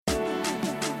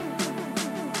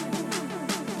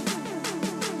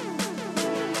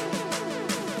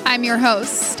I'm your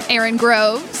host, Erin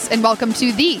Groves, and welcome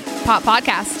to the Pop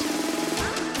Podcast.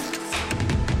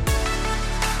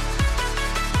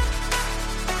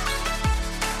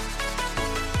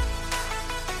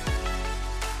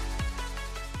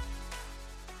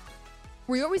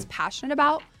 Were you always passionate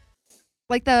about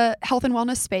like the health and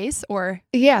wellness space or?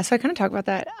 Yeah, so I kind of talk about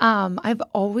that. I've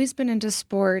always been into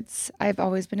sports. I've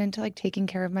always been into like taking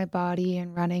care of my body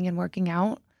and running and working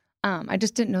out. I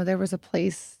just didn't know there was a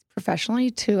place professionally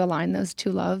to align those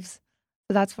two loves.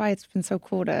 So that's why it's been so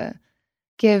cool to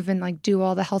give and like do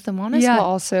all the health and wellness while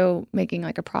also making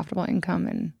like a profitable income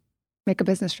and make a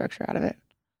business structure out of it.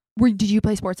 Did you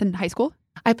play sports in high school?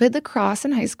 I played lacrosse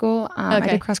in high school. I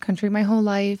did cross country my whole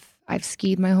life. I've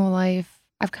skied my whole life.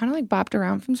 I've kind of like bopped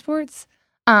around from sports.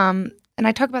 And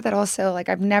I talk about that also. Like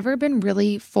I've never been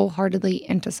really full-heartedly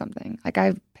into something. Like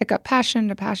I pick up passion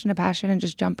to passion to passion and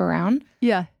just jump around.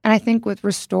 Yeah. And I think with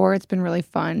Restore, it's been really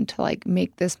fun to like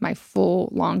make this my full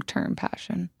long-term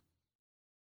passion.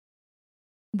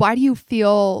 Why do you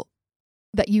feel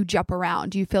that you jump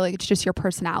around? Do you feel like it's just your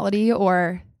personality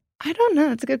or? I don't know.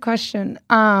 That's a good question.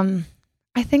 I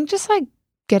think just like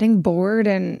getting bored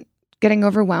and getting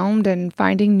overwhelmed and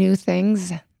finding new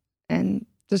things and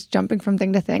just jumping from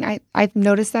thing to thing. I've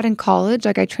noticed that in college,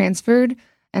 like I transferred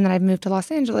and then I've moved to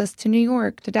Los Angeles, to New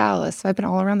York, to Dallas. So I've been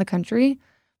all around the country.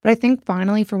 But I think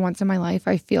finally for once in my life,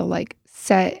 I feel like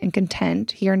set and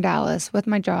content here in Dallas with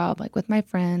my job, like with my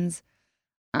friends,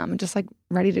 just like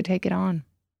ready to take it on.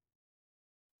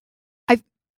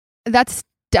 That's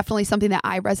definitely something that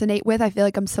I resonate with. I feel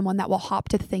like I'm someone that will hop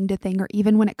to thing, or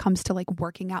even when it comes to like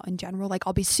working out in general, like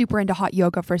I'll be super into hot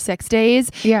yoga for 6 days.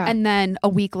 Yeah. And then a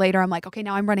week later, I'm like, okay,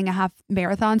 now I'm running a half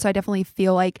marathon. So I definitely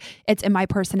feel like it's in my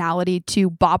personality to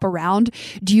bop around.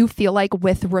 Do you feel like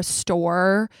with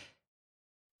Restore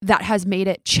that has made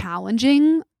it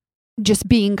challenging just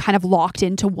being kind of locked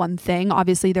into one thing?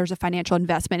 Obviously there's a financial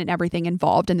investment and everything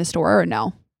involved in the store, or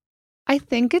no? I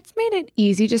think it's made it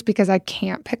easy just because I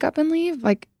can't pick up and leave.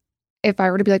 Like if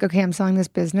I were to be like, okay, I'm selling this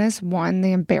business, one,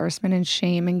 the embarrassment and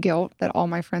shame and guilt that all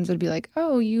my friends would be like,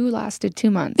 oh, you lasted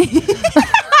 2 months. So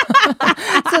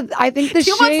I think the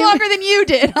 2 months longer than you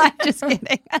did. I'm just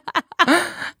kidding.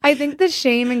 I think the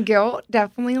shame and guilt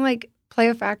definitely like play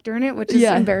a factor in it, which is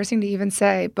embarrassing to even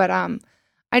say. But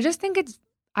I just think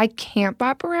I can't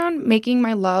bop around making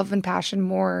my love and passion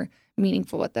more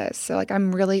meaningful with this. So like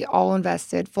I'm really all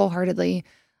invested full-heartedly.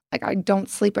 Like I don't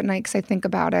sleep at night because I think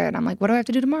about it. I'm like, what do I have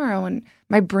to do tomorrow? And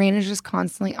my brain is just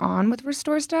constantly on with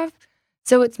Restore stuff.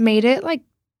 So it's made it like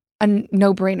a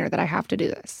no-brainer that I have to do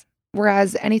this.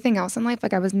 Whereas anything else in life,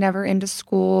 like I was never into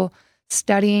school.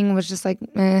 Studying was just like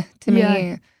to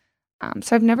me.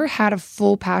 So I've never had a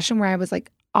full passion where I was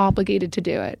like obligated to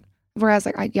do it. Whereas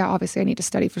like obviously I need to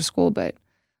study for school, but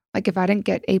like if I didn't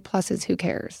get A+, who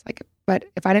cares? Like, but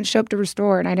if I didn't show up to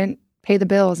Restore and I didn't pay the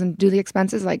bills and do the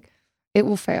expenses, like it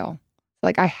will fail.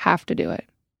 Like I have to do it.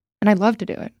 And I love to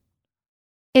do it.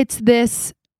 It's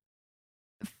this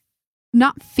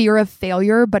not fear of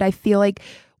failure, but I feel like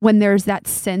when there's that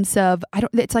sense of,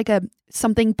 it's like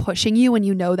something pushing you and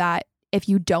you know that if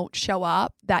you don't show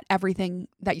up, that everything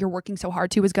that you're working so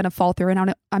hard to is going to fall through.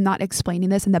 And I'm not explaining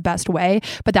this in the best way,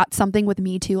 but that's something with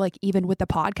me too. Like even with the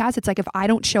podcast, it's like if I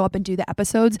don't show up and do the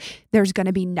episodes, there's going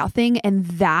to be nothing. And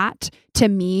that to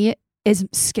me is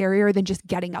scarier than just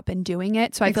getting up and doing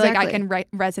it. So I feel like I can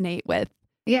resonate with.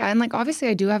 Yeah. And like, obviously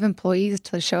I do have employees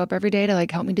to show up every day to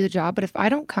like help me do the job. But if I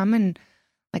don't come and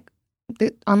like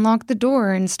unlock the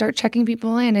door and start checking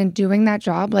people in and doing that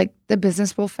job, like the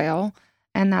business will fail.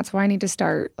 And that's why I need to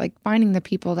start like finding the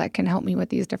people that can help me with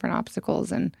these different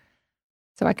obstacles. And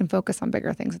so I can focus on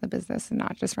bigger things in the business and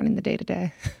not just running the day to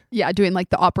day. Yeah. Doing like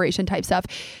the operation type stuff.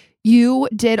 You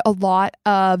did a lot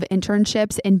of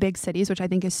internships in big cities, which I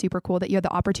think is super cool that you had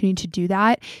the opportunity to do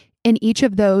that. In each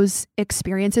of those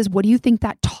experiences, what do you think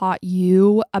that taught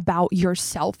you about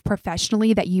yourself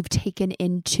professionally that you've taken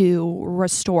into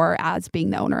Restore as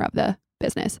being the owner of the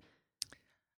business?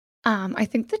 I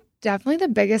think that definitely the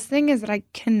biggest thing is that I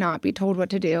cannot be told what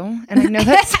to do. And I know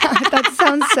that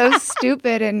sounds so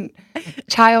stupid and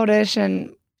childish,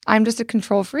 and I'm just a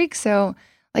control freak. So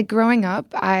like growing up,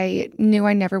 I knew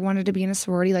I never wanted to be in a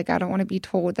sorority. Like I don't want to be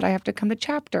told that I have to come to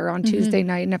chapter on Tuesday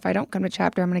night. And if I don't come to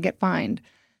chapter, I'm going to get fined.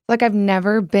 Like I've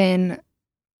never been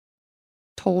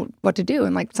told what to do.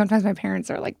 And like sometimes my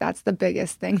parents are like, that's the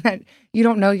biggest thing, that you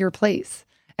don't know your place.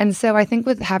 And so I think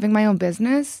with having my own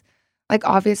business, like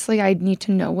obviously I need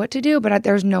to know what to do, but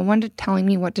there's no one telling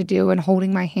me what to do and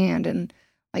holding my hand and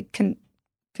like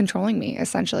controlling me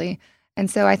essentially. And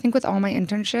so I think with all my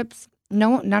internships,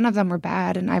 none of them were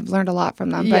bad, and I've learned a lot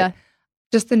from them. But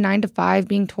just the 9 to 5,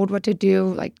 being told what to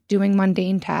do, like doing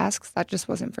mundane tasks, that just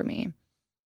wasn't for me.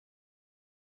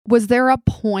 Was there a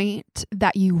point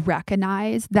that you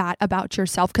recognize that about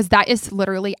yourself? Because that is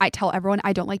literally, I tell everyone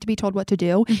I don't like to be told what to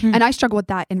do. Mm-hmm. And I struggle with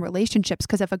that in relationships,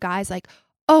 because if a guy's like,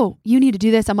 oh, you need to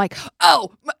do this, I'm like,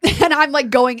 oh, and I'm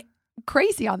like going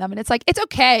crazy on them. And it's like, it's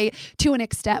okay to an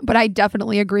extent, but I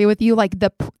definitely agree with you. Like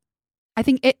I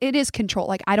think it is control.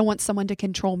 Like, I don't want someone to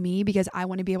control me, because I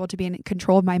want to be able to be in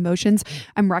control of my emotions.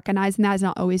 I'm recognizing that is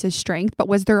not always a strength. But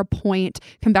was there a point,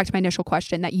 come back to my initial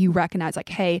question, that you recognize like,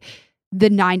 hey, the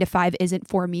 9 to 5 isn't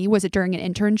for me? Was it during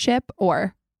an internship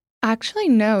or? Actually,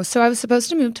 no. So I was supposed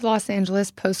to move to Los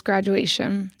Angeles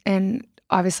post-graduation, and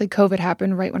obviously COVID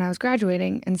happened right when I was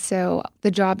graduating. And so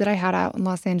the job that I had out in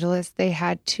Los Angeles, they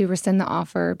had to rescind the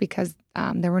offer because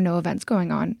there were no events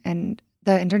going on. And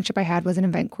the internship I had was in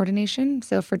event coordination.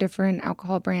 So for different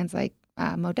alcohol brands like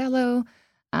Modelo,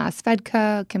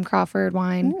 Svedka, Kim Crawford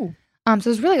wine. So it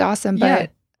was really awesome,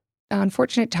 but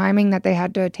unfortunate timing that they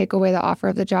had to take away the offer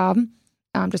of the job.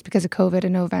 Just because of COVID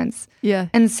and no events. Yeah.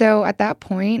 And so at that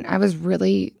point, I was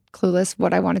really clueless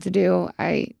what I wanted to do.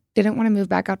 I didn't want to move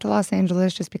back out to Los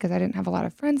Angeles just because I didn't have a lot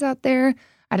of friends out there.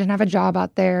 I didn't have a job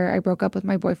out there. I broke up with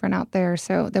my boyfriend out there.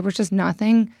 So there was just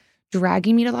nothing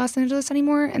dragging me to Los Angeles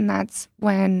anymore. And that's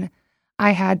when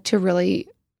I had to really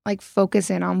like focus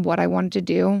in on what I wanted to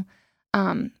do.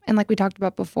 And like we talked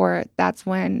about before, that's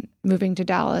when moving to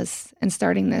Dallas and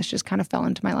starting this just kind of fell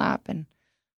into my lap. And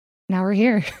now we're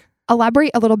here.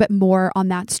 Elaborate a little bit more on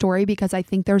that story, because I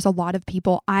think there's a lot of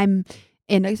people. I'm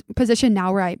in a position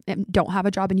now where I don't have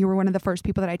a job, and you were one of the first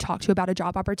people that I talked to about a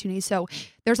job opportunity. So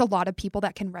there's a lot of people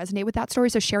that can resonate with that story.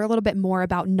 So share a little bit more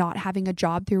about not having a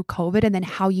job through COVID, and then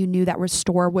how you knew that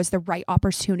Restore was the right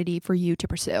opportunity for you to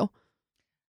pursue.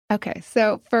 Okay.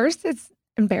 So first, it's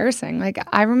embarrassing. Like,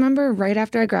 I remember right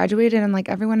after I graduated, and like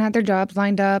everyone had their jobs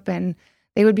lined up, and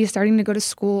they would be starting to go to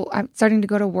school. I'm starting to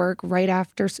go to work right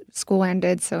after school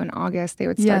ended. So in August, they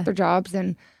would start their jobs.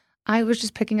 And I was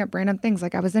just picking up random things.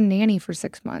 Like, I was a nanny for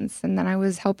 6 months, and then I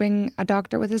was helping a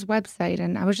doctor with his website,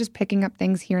 and I was just picking up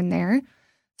things here and there.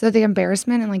 So the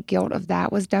embarrassment and like guilt of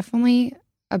that was definitely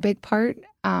a big part.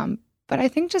 But I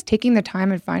think just taking the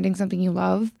time and finding something you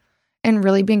love and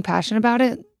really being passionate about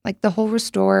it, like the whole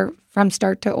Restore from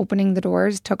start to opening the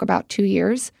doors took about 2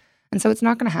 years. And so it's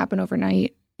not going to happen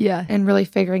overnight. Yeah. And really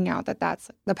figuring out that that's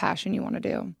the passion you want to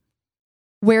do.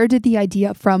 Where did the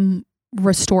idea from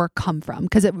Restore come from?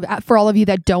 Because for all of you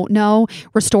that don't know,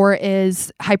 Restore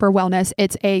is Hyper Wellness.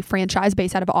 It's a franchise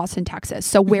based out of Austin, Texas.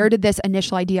 So where did this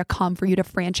initial idea come for you to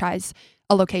franchise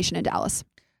a location in Dallas?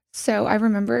 So I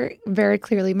remember very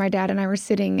clearly my dad and I were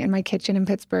sitting in my kitchen in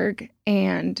Pittsburgh,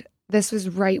 and this was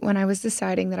right when I was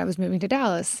deciding that I was moving to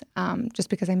Dallas, just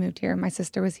because I moved here. My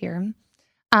sister was here.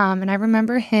 And I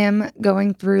remember him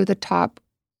going through the top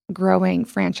growing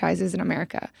franchises in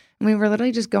America. And we were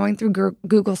literally just going through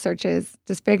Google searches,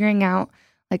 just figuring out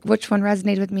like which one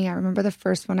resonated with me. I remember the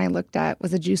first one I looked at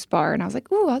was a juice bar. And I was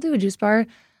like, ooh, I'll do a juice bar.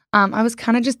 I was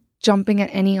kind of just jumping at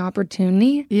any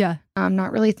opportunity. Yeah.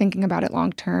 Not really thinking about it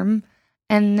long term.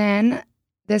 And then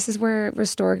this is where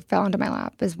Restore fell into my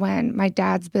lap, is when my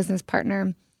dad's business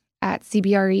partner at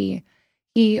CBRE,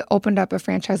 he opened up a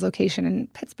franchise location in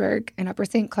Pittsburgh in Upper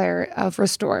St. Clair of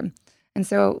Restore. And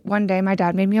so one day my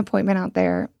dad made me an appointment out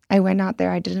there. I went out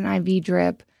there. I did an IV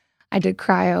drip. I did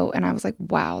cryo. And I was like,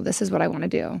 wow, this is what I want to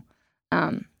do.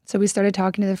 So we started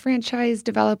talking to the franchise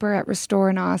developer at Restore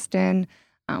in Austin.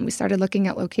 We started looking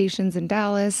at locations in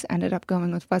Dallas, ended up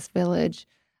going with West Village.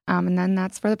 And then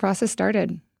that's where the process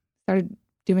started. Started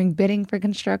doing bidding for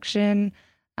construction,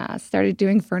 started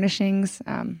doing furnishings.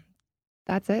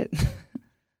 That's it.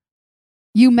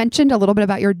 You mentioned a little bit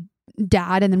about your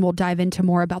dad, and then we'll dive into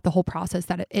more about the whole process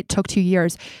that it took 2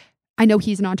 years. I know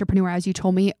he's an entrepreneur, as you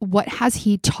told me. What has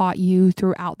he taught you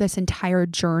throughout this entire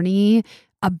journey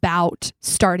about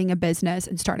starting a business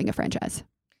and starting a franchise?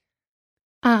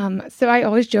 So I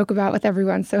always joke about with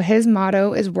everyone. So his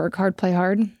motto is work hard, play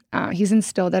hard. He's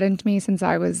instilled that into me since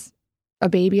I was a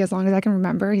baby, as long as I can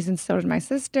remember. He's instilled it in my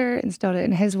sister, instilled it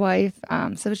in his wife.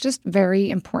 So it's just very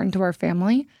important to our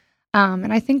family.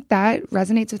 And I think that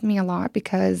resonates with me a lot,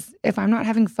 because if I'm not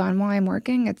having fun while I'm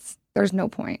working, there's no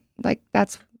point. Like,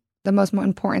 that's the most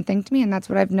important thing to me. And that's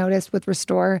what I've noticed with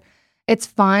Restore. It's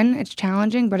fun, it's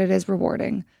challenging, but it is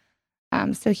rewarding.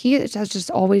 So he has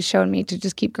just always shown me to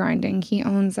just keep grinding. He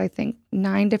owns, I think,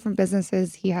 9 different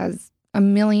businesses. He has a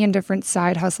million different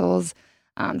side hustles.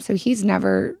 So he's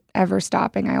never, ever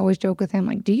stopping. I always joke with him,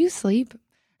 like, do you sleep?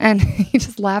 And he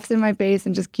just laughs in my face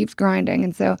and just keeps grinding.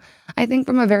 And so I think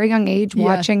from a very young age,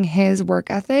 watching his work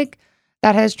ethic,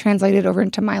 that has translated over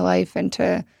into my life and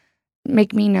to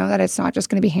make me know that it's not just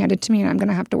going to be handed to me and I'm going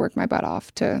to have to work my butt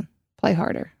off to play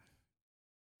harder.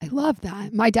 I love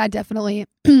that. My dad definitely,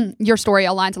 your story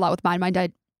aligns a lot with mine.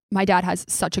 My dad has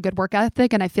such a good work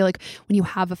ethic. And I feel like when you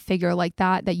have a figure like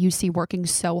that you see working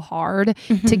so hard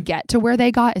to get to where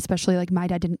they got, especially like my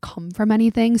dad didn't come from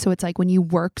anything. So it's like when you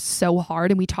work so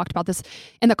hard, and we talked about this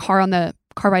in the car on the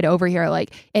car ride over here,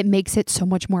 like it makes it so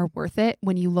much more worth it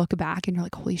when you look back and you're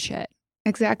like, holy shit.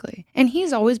 Exactly. And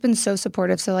he's always been so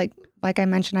supportive. So like I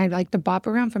mentioned, I like to bop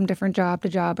around from different job to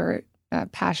job or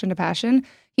passion to passion.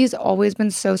 He's always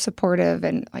been so supportive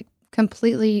and like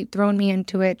completely thrown me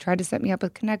into it, tried to set me up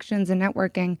with connections and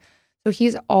networking. So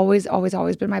he's always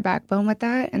been my backbone with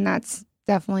that. And that's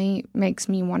definitely makes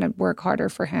me want to work harder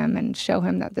for him and show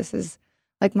him that this is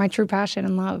like my true passion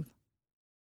and love.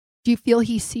 Do you feel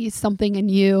he sees something in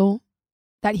you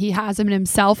that he has in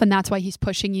himself and that's why he's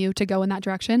pushing you to go in that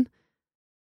direction?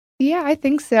 Yeah, I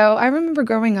think so. I remember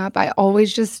growing up, I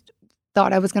always just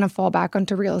thought I was going to fall back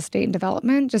onto real estate and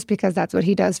development just because that's what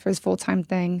he does for his full-time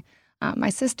thing. My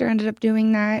sister ended up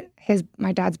doing that.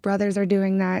 My dad's brothers are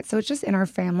doing that. So it's just in our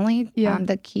family,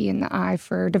 the key and the eye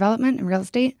for development and real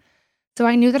estate. So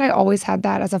I knew that I always had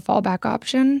that as a fallback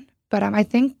option. But I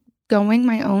think going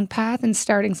my own path and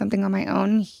starting something on my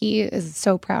own, he is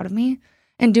so proud of me.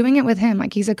 And doing it with him,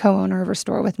 like he's a co-owner of a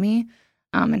store with me.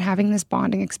 And having this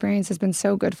bonding experience has been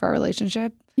so good for our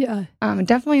relationship. Yeah. And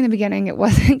definitely in the beginning, it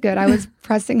wasn't good. I was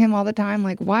pressing him all the time.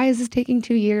 Like, why is this taking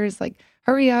 2 years? Like,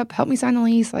 hurry up, help me sign the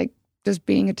lease. Like, just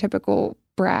being a typical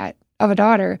brat of a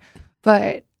daughter.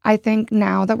 But I think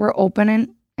now that we're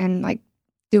open and like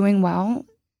doing well,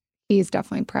 he's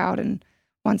definitely proud and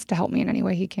wants to help me in any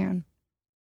way he can.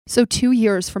 So 2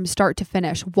 years from start to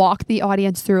finish, walk the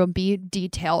audience through and be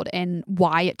detailed in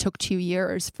why it took 2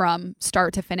 years from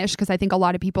start to finish. Because I think a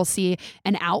lot of people see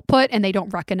an output and they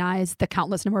don't recognize the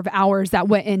countless number of hours that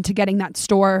went into getting that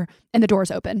store and the doors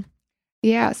open.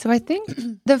 Yeah. So I think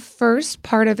the first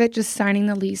part of it, just signing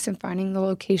the lease and finding the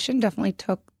location, definitely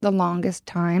took the longest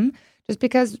time just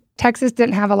because Texas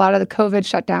didn't have a lot of the COVID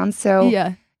shutdowns. So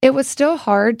it was still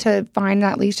hard to find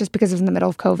that lease just because it was in the middle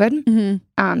of COVID.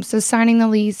 Mm-hmm. So signing the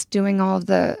lease, doing all of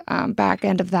the back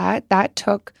end of that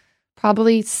took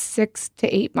probably 6 to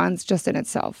 8 months just in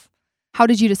itself. How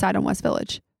did you decide on West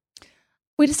Village?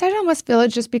 We decided on West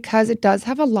Village just because it does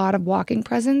have a lot of walking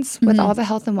presence with all the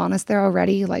health and wellness there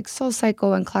already, like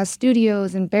SoulCycle and Class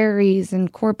Studios and Berries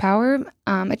and Core Power.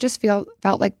 It just felt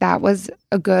like that was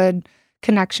a good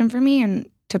connection for me and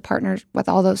to partner with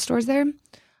all those stores there.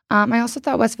 I also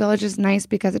thought West Village is nice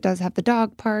because it does have the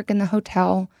dog park and the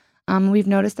hotel. We've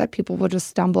noticed that people will just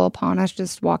stumble upon us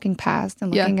just walking past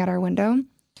and looking at our window.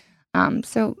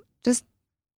 So just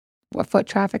foot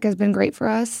traffic has been great for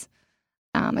us.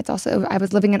 It's also, I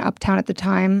was living in Uptown at the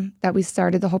time that we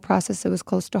started the whole process. So it was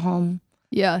close to home.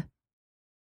 Yeah.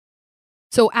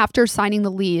 So after signing the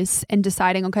lease and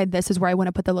deciding, okay, this is where I want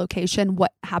to put the location,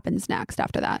 what happens next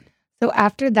after that? So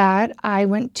after that, I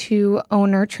went to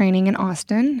owner training in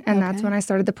Austin. And that's when I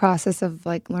started the process of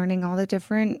like learning all the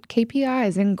different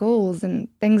KPIs and goals and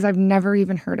things I've never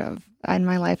even heard of in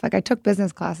my life. Like I took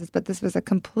business classes, but this was a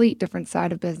complete different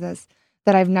side of business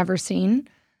that I've never seen.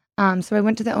 So I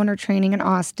went to the owner training in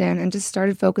Austin and just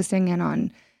started focusing in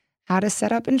on how to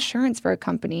set up insurance for a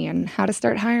company and how to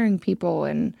start hiring people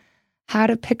and how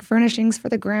to pick furnishings for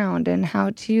the ground and how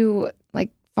to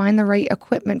like find the right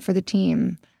equipment for the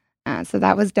team. So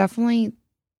that was definitely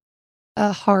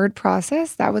a hard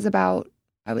process. That was about,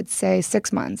 I would say,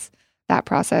 6 months, that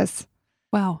process.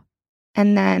 Wow.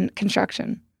 And then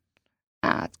construction.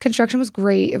 Construction was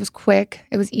great. It was quick.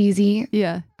 It was easy.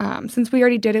 Yeah. Since we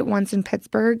already did it once in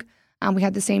Pittsburgh, we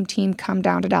had the same team come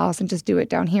down to Dallas and just do it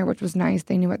down here, which was nice.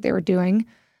 They knew what they were doing.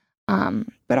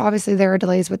 But obviously there were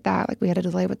delays with that. Like we had a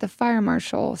delay with the fire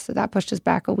marshal, so that pushed us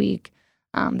back a week.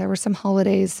 There were some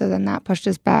holidays, so then that pushed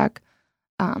us back.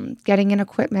 Getting in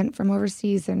equipment from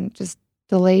overseas and just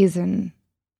delays in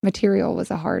material was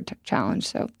a hard challenge.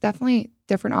 So definitely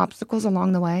different obstacles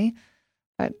along the way.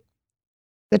 But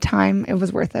the time, it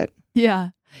was worth it. Yeah.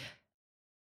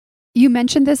 You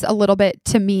mentioned this a little bit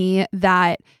to me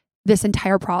that this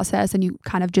entire process, and you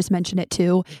kind of just mentioned it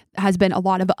too, has been a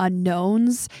lot of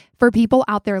unknowns for people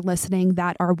out there listening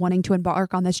that are wanting to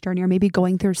embark on this journey or maybe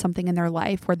going through something in their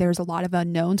life where there's a lot of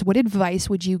unknowns. What advice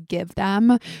would you give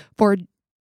them for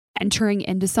entering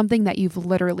into something that you've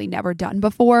literally never done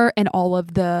before and all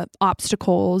of the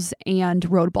obstacles and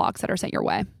roadblocks that are sent your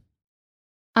way?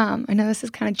 I know this is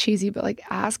kind of cheesy, but like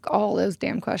ask all those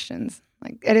damn questions.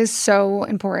 Like it is so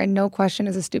important. No question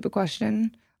is a stupid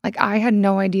question. Like I had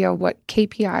no idea what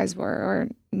KPIs were or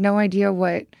no idea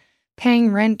what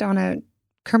paying rent on a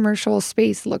commercial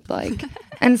space looked like.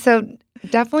 And so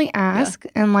definitely ask.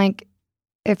 And like,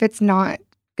 if it's not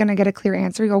going to get a clear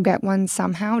answer, you'll get one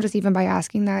somehow, just even by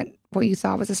asking that what you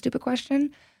thought was a stupid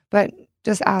question. But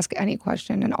just ask any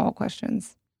question and all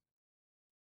questions.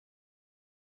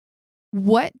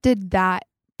 What did that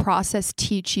process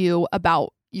teach you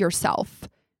about yourself?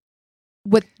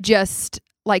 With just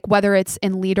like whether it's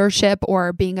in leadership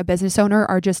or being a business owner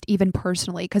or just even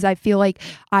personally, because I feel like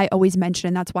I always mention,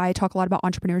 and that's why I talk a lot about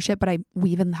entrepreneurship, but I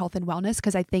weave in health and wellness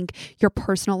because I think your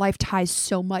personal life ties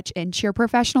so much into your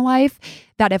professional life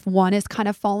that if one is kind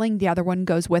of falling, the other one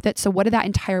goes with it. So what did that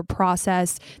entire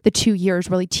process, the 2 years,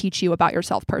 really teach you about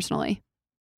yourself personally?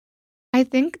 I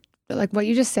think like what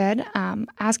you just said,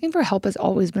 asking for help has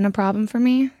always been a problem for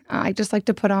me. I just like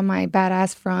to put on my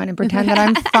badass front and pretend that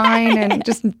I'm fine and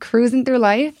just cruising through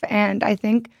life. And I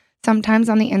think sometimes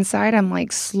on the inside, I'm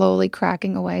like slowly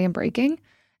cracking away and breaking.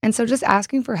 And so just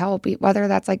asking for help, whether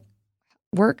that's like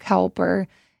work help or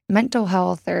mental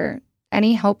health or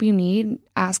any help you need,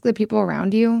 ask the people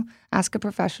around you, ask a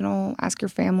professional, ask your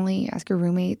family, ask your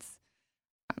roommates.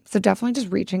 So definitely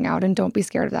just reaching out and don't be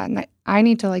scared of that. And I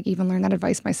need to like even learn that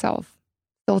advice myself.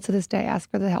 Still to this day, ask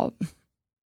for the help.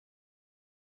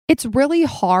 It's really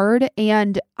hard.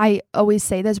 And I always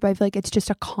say this, but I feel like it's just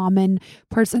a common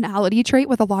personality trait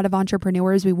with a lot of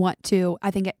entrepreneurs. We want to,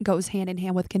 I think it goes hand in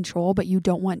hand with control, but you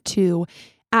don't want to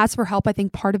ask for help. I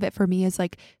think part of it for me is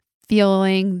like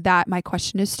feeling that my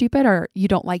question is stupid or you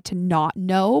don't like to not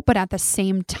know. But at the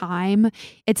same time,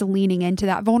 it's leaning into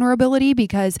that vulnerability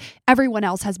because everyone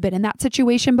else has been in that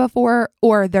situation before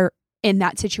or they're in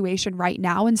that situation right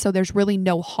now. And so there's really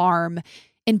no harm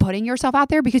in putting yourself out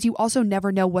there because you also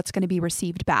never know what's going to be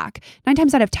received back. 9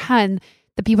 times out of 10,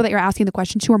 the people that you're asking the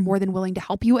questions to are more than willing to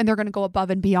help you and they're going to go above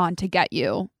and beyond to get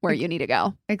you where you need to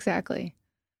go. Exactly.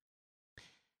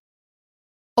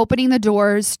 Opening the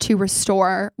doors to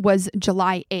Restore was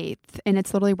July 8th, and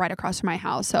it's literally right across from my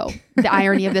house. So the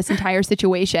irony of this entire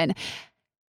situation.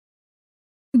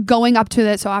 Going up to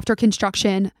this, so after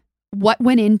construction, what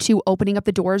went into opening up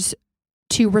the doors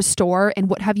to Restore, and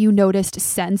what have you noticed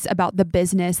since about the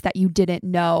business that you didn't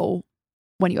know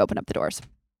when you opened up the doors?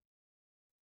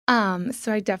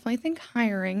 So I definitely think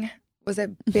hiring was a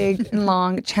big and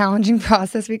long, challenging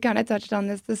process. We kind of touched on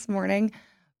this morning.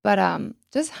 But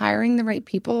just hiring the right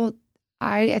people,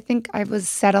 I think I was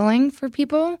settling for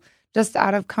people just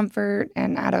out of comfort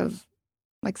and out of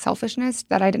like selfishness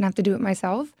that I didn't have to do it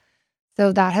myself.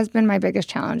 So that has been my biggest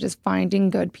challenge is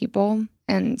finding good people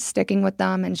and sticking with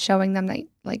them and showing them that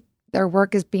like their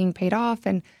work is being paid off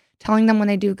and telling them when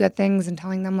they do good things and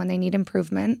telling them when they need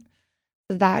improvement.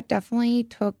 So that definitely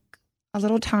took a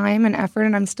little time and effort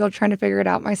and I'm still trying to figure it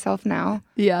out myself now.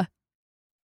 Yeah.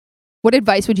 What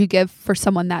advice would you give for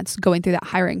someone that's going through that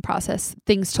hiring process?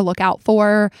 Things to look out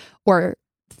for or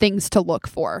things to look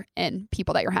for in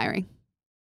people that you're hiring?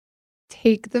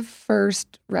 Take the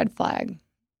first red flag.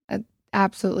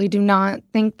 Absolutely. Do not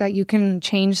think that you can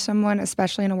change someone,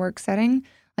 especially in a work setting.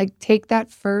 Like take that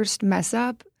first mess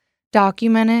up,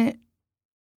 document it.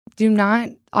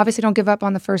 Obviously don't give up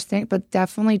on the first thing, but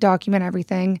definitely document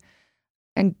everything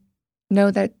and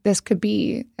know that this could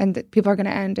be and that people are going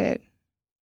to end it.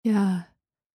 Yeah.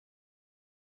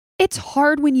 It's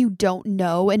hard when you don't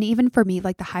know. And even for me,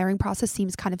 like the hiring process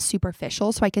seems kind of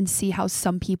superficial. So I can see how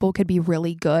some people could be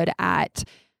really good at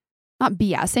not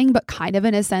BSing, but kind of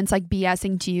in a sense, like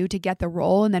BSing to you to get the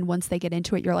role. And then once they get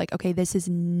into it, you're like, okay, this is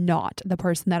not the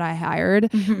person that I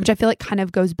hired, which I feel like kind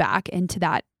of goes back into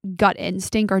that gut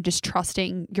instinct or just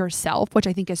trusting yourself, which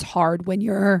I think is hard when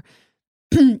you're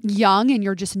young and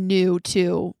you're just new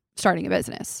to starting a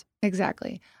business.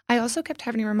 Exactly. I also kept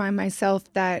having to remind myself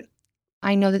that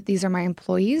I know that these are my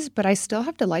employees, but I still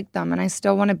have to like them and I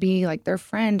still want to be like their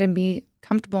friend and be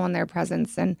comfortable in their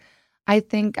presence. And I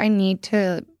think I need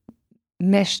to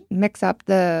mix up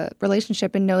the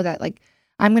relationship and know that like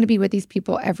I'm going to be with these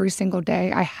people every single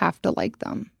day. I have to like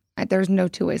them. There's no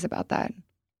two ways about that.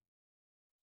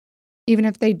 Even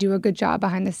if they do a good job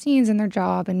behind the scenes in their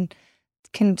job and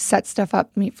can set stuff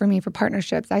up for me for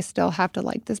partnerships, I still have to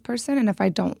like this person. And if I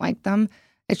don't like them,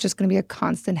 it's just going to be a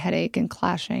constant headache and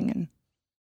clashing and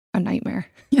a nightmare.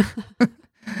 Yeah.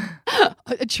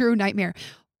 A true nightmare.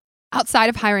 Outside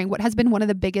of hiring, what has been one of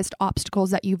the biggest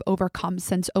obstacles that you've overcome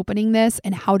since opening this,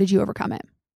 and how did you overcome it?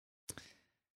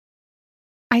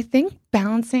 I think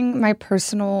balancing my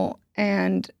personal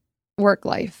and work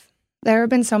life. There have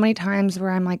been so many times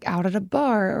where I'm like out at a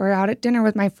bar or out at dinner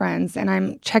with my friends and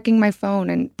I'm checking my phone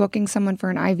and booking someone for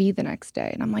an IV the next day.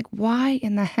 And I'm like, why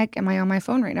in the heck am I on my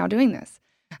phone right now doing this?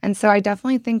 And so I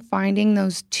definitely think finding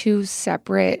those two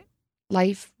separate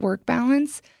life work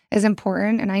balance is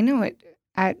important. And I know it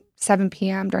at 7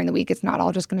 p.m. during the week, it's not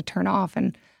all just going to turn off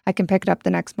and I can pick it up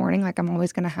the next morning. Like I'm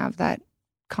always going to have that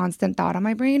constant thought on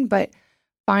my brain, but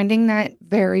finding that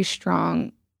very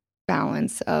strong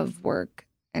balance of work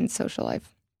and social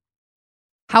life.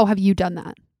 How have you done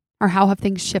that? Or how have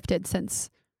things shifted since?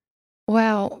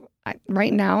 Well,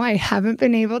 right now I haven't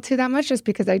been able to that much just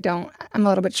because I'm a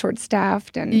little bit short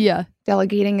staffed and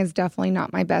delegating is definitely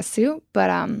not my best suit. But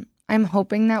I'm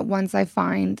hoping that once I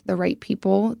find the right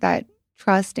people that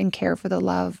trust and care for the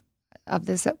love of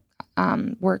this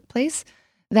workplace,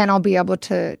 then I'll be able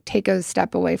to take a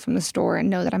step away from the store and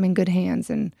know that I'm in good hands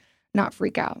and not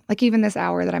freak out. Like even this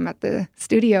hour that I'm at the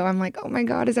studio, I'm like, oh my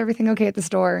God, is everything okay at the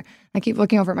store? I keep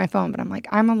looking over at my phone, but I'm like,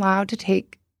 I'm allowed to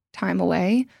take time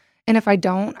away. And if I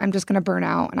don't, I'm just going to burn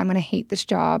out and I'm going to hate this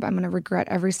job. I'm going to regret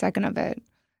every second of it.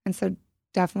 And so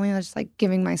definitely just like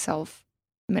giving myself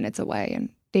minutes away and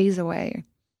days away,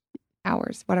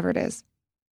 hours, whatever it is.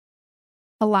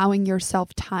 Allowing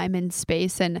yourself time and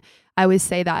space. And I always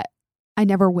say that I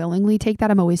never willingly take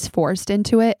that. I'm always forced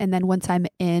into it. And then once I'm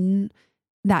in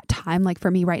that time, like for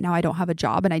me right now, I don't have a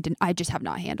job and I just have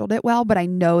not handled it well, but I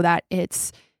know that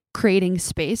it's creating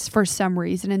space for some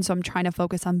reason. And so I'm trying to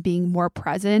focus on being more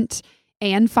present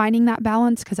and finding that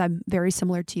balance because I'm very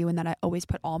similar to you in that I always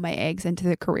put all my eggs into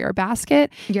the career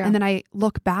basket. Yeah. And then I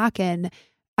look back and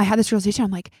I had this realization.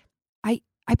 I'm like,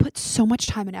 I put so much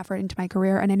time and effort into my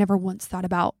career and I never once thought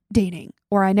about dating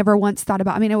or I never once thought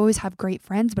about, I mean, I always have great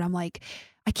friends, but I'm like,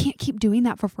 I can't keep doing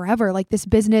that for forever. Like this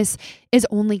business is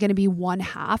only going to be one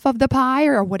half of the pie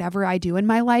or whatever I do in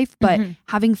my life. But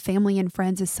having family and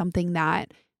friends is something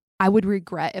that I would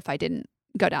regret if I didn't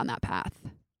go down that path.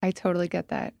 I totally get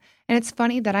that. And it's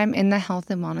funny that I'm in the health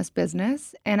and wellness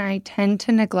business and I tend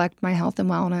to neglect my health and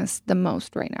wellness the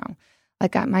most right now.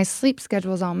 Like my sleep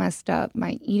schedule is all messed up.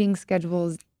 My eating schedule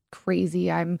is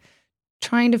crazy. I'm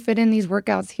trying to fit in these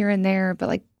workouts here and there. But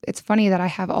like, it's funny that I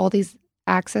have all these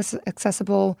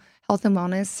accessible health and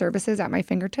wellness services at my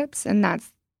fingertips. And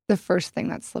that's the first thing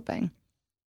that's slipping.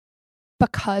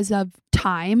 Because of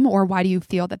time, or why do you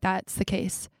feel that that's the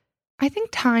case? I think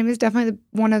time is definitely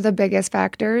one of the biggest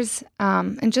factors.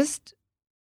 And just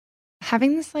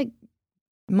having this like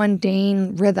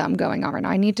mundane rhythm going on right now.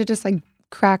 I need to just like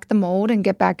crack the mold and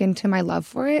get back into my love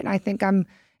for it. And I think I'm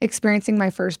experiencing my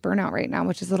first burnout right now,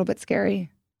 which is a little bit scary.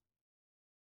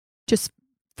 Just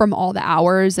from all the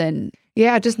hours and...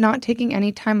 Yeah, just not taking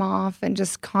any time off and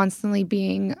just constantly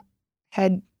being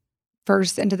head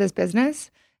first into this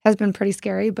business has been pretty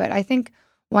scary. But I think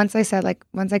once I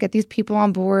get these people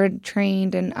on board,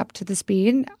 trained and up to the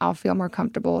speed, I'll feel more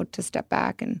comfortable to step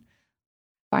back and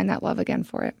find that love again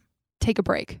for it. Take a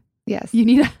break. Yes. You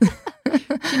need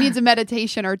she needs a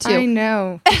meditation or two. I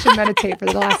know. I should meditate for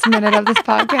the last minute of this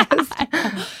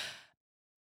podcast.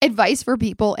 Advice for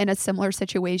people in a similar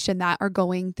situation that are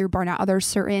going through burnout. Are there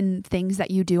certain things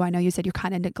that you do? I know you said you're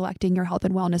kind of neglecting your health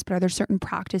and wellness, but are there certain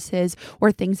practices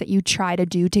or things that you try to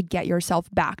do to get yourself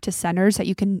back to centers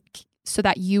so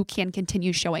that you can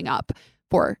continue showing up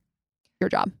for your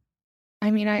job?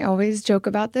 I mean, I always joke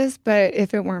about this, but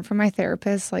if it weren't for my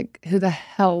therapist, like who the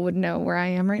hell would know where I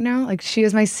am right now? Like she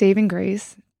is my saving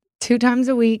grace. 2 times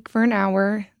a week for an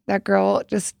hour. That girl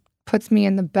just puts me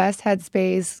in the best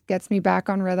headspace, gets me back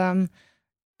on rhythm.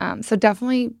 So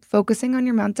definitely focusing on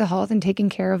your mental health and taking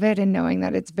care of it and knowing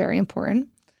that it's very important.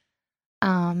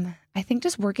 I think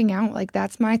just working out, like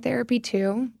that's my therapy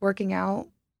too. Working out,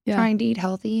 trying to eat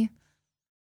healthy.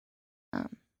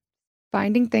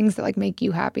 Finding things that like make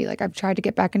you happy. Like I've tried to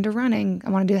get back into running. I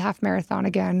want to do the half marathon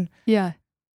again. Yeah.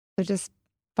 So just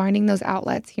finding those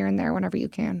outlets here and there whenever you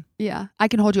can. Yeah. I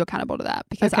can hold you accountable to that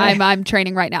because I'm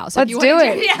training right now. So let's do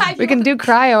it. We can do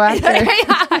cryo after.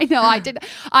 Yeah, I know.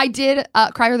 I did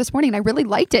cryo this morning and I really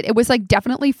liked it. It was like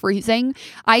definitely freezing.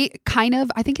 I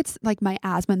think it's like my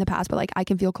asthma in the past, but like I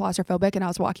can feel claustrophobic and I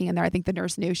was walking in there. I think the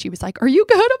nurse knew. She was like, "Are you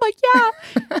good?" I'm like, "Yeah."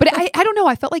 But I don't know.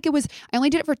 I felt like I only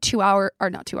did it for 2 hours or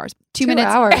not 2 hours. 2 minutes.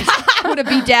 I would have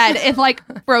been dead and like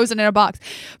frozen in a box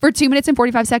for 2 minutes and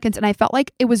 45 seconds. And I felt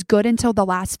like it was good until the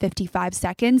last 55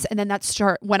 seconds. And then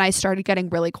when I started getting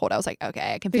really cold, I was like,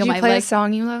 okay, I can feel my legs. Did you play a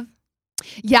song you love?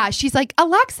 Yeah. She's like,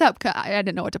 Alexa. I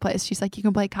didn't know what to play. She's like, you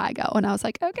can play Kygo. And I was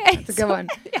like, okay. That's a good one.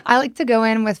 Yeah. I like to go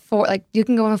in with you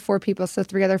can go in with 4 people. So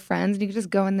 3 other friends and you can just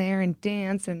go in there and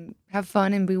dance and have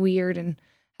fun and be weird and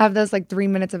have those like 3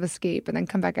 minutes of escape and then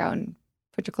come back out and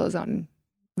put your clothes on.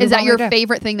 Is that your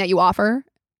favorite thing that you offer?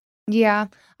 Yeah,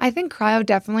 I think cryo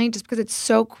definitely, just because it's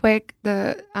so quick.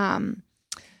 The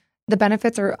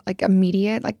benefits are like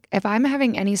immediate. Like if I'm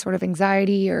having any sort of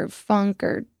anxiety or funk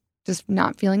or just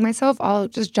not feeling myself, I'll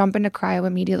just jump into cryo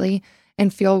immediately.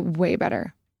 and feel way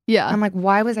better. Yeah. I'm like,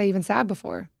 why was I even sad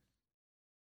before?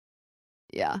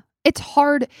 Yeah. It's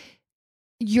hard.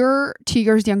 You're 2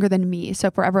 years younger than me.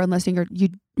 So for everyone listening,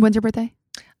 when's your birthday?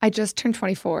 I just turned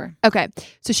 24. Okay.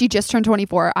 So she just turned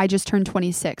 24. I just turned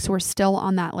 26. So we're still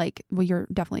on that, like, well, you're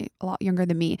definitely a lot younger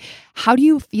than me. How do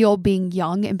you feel being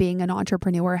young and being an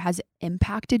entrepreneur has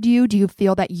impacted you? Do you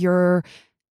feel that you're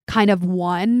kind of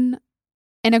one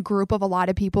in a group of a lot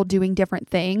of people doing different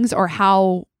things? Or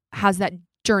how has that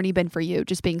journey been for you,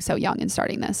 just being so young and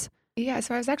starting this? Yeah.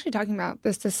 So I was actually talking about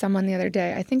this to someone the other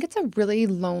day. I think it's a really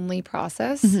lonely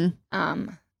process.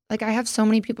 Like I have so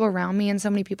many people around me and so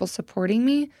many people supporting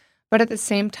me, but at the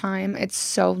same time, it's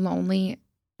so lonely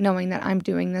knowing that I'm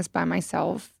doing this by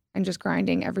myself and just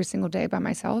grinding every single day by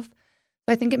myself.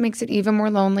 So I think it makes it even more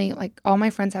lonely. Like all my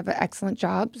friends have excellent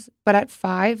jobs, but at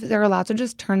 5, they're allowed to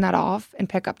just turn that off and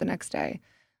pick up the next day.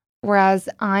 Whereas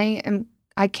I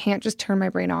can't just turn my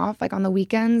brain off. Like on the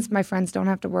weekends, my friends don't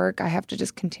have to work. I have to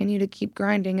just continue to keep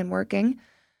grinding and working.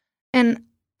 And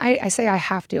I say I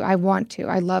have to. I want to.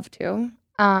 I love to.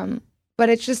 But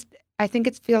it's just, I think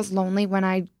it feels lonely when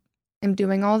I am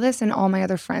doing all this and all my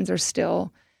other friends are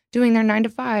still doing their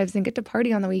 9-to-5s and get to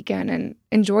party on the weekend and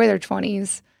enjoy their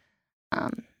 20s.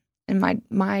 And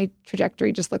my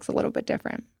trajectory just looks a little bit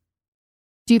different.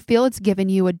 Do you feel it's given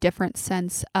you a different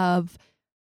sense of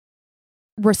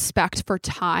respect for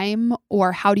time,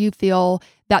 or how do you feel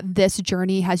that this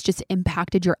journey has just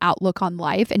impacted your outlook on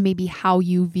life and maybe how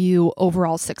you view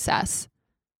overall success?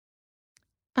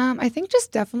 I think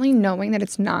just definitely knowing that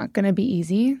it's not going to be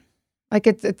easy. Like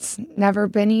it's never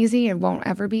been easy. It won't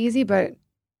ever be easy. But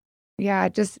yeah,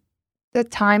 just the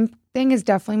time thing is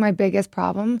definitely my biggest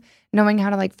problem. Knowing how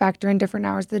to like factor in different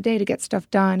hours of the day to get stuff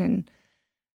done, and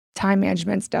time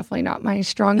management's definitely not my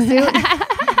strong suit.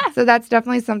 So that's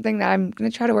definitely something that I'm going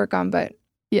to try to work on. But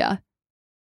yeah,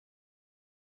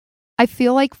 I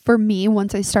feel like for me,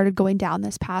 once I started going down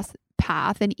this path,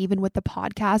 and even with the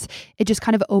podcast, it just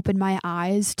kind of opened my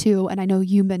eyes to, and I know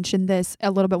you mentioned this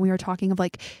a little bit when we were talking of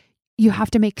like, you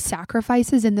have to make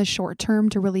sacrifices in the short term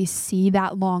to really see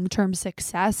that long-term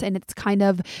success. And it's kind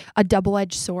of a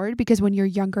double-edged sword, because when you're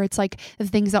younger, it's like the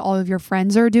things that all of your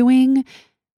friends are doing,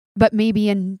 but maybe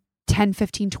in 10,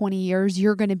 15, 20 years,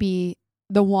 you're going to be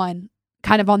the one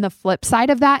kind of on the flip side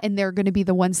of that, and they're going to be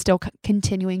the ones still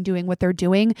continuing doing what they're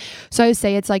doing. So I would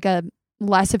say it's like a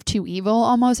less of two evil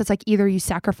almost. It's like either you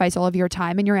sacrifice all of your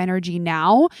time and your energy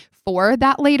now for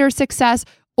that later success,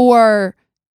 or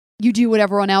you do what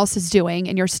everyone else is doing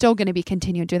and you're still going to be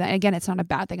continuing to do that. And again, it's not a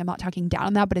bad thing. I'm not talking down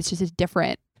on that, but it's just a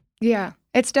different. Yeah,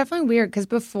 it's definitely weird because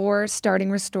before starting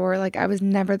Restore, like I was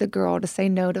never the girl to say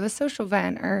no to a social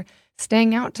event or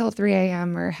staying out till 3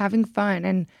 a.m. or having fun.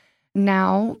 And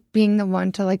now being the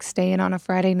one to like stay in on a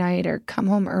Friday night or come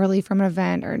home early from an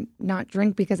event or not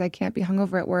drink because I can't be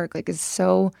hungover at work, like is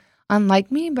so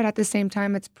unlike me. But at the same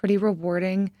time, it's pretty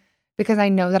rewarding because I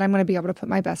know that I'm going to be able to put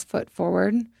my best foot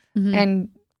forward and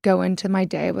go into my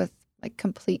day with like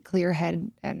complete clear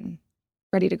head and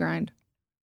ready to grind.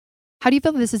 How do you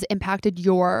feel this has impacted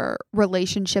your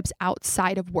relationships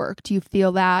outside of work? Do you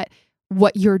feel that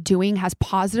what you're doing has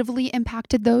positively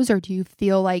impacted those, or do you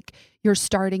feel like you're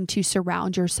starting to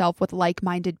surround yourself with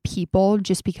like-minded people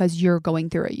just because you're going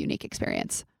through a unique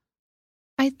experience?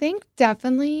 I think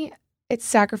definitely it's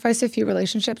sacrificed a few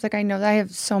relationships. Like I know that I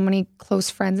have so many close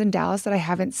friends in Dallas that I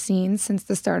haven't seen since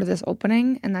the start of this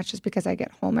opening, and that's just because I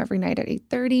get home every night at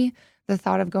 8:30. The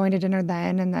thought of going to dinner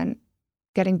then and then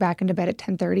getting back into bed at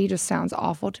 10:30 just sounds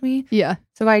awful to me. Yeah.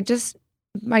 So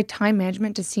my time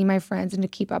management to see my friends and to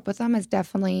keep up with them is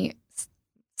definitely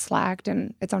slacked,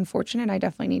 and it's unfortunate. I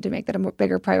definitely need to make that a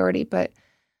bigger priority. But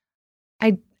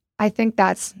I think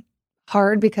that's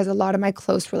hard because a lot of my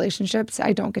close relationships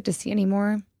I don't get to see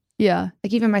anymore. Yeah.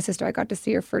 Like even my sister, I got to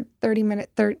see her for 30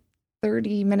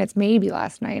 minutes maybe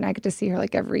last night, and I get to see her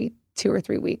like every 2 or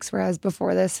 3 weeks. Whereas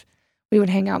before this, we would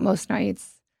hang out most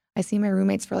nights. I see my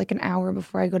roommates for like an hour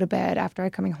before I go to bed after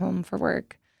I'm coming home for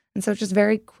work. And so it's just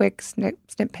very quick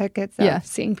snippets of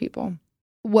seeing people.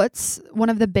 What's one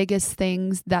of the biggest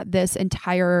things that this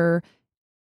entire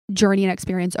journey and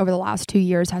experience over the last 2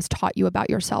 years has taught you about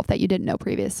yourself that you didn't know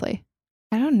previously?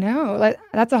 I don't know.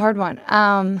 That's a hard one.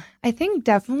 I think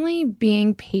definitely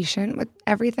being patient with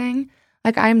everything.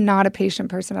 Like I'm not a patient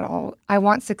person at all. I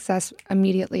want success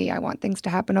immediately. I want things to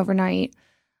happen overnight.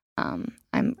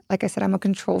 I'm like I said, I'm a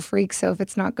control freak. So if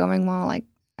it's not going well, like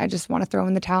I just want to throw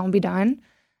in the towel and be done.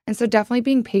 And so definitely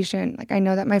being patient. Like I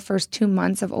know that my first 2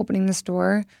 months of opening the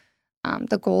store,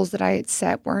 the goals that I had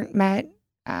set weren't met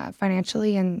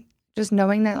financially, and just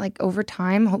knowing that like over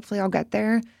time, hopefully I'll get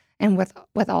there. And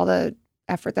with all the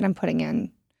effort that I'm putting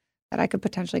in, that I could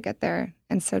potentially get there.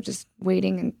 And so just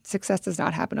waiting, and success does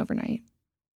not happen overnight.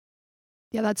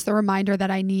 Yeah, that's the reminder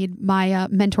that I need. My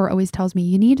mentor always tells me,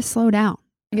 you need to slow down.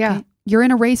 Yeah. Okay? You're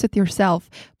in a race with yourself,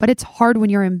 but it's hard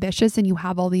when you're ambitious and you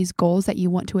have all these goals that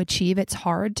you want to achieve. It's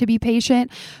hard to be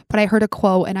patient. But I heard a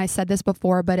quote, and I said this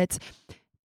before, but it's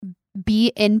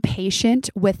be impatient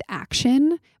with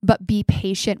action, but be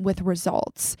patient with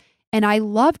results. And I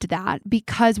loved that,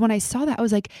 because when I saw that, I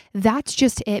was like, that's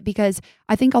just it. Because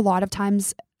I think a lot of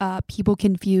times people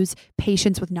confuse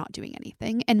patience with not doing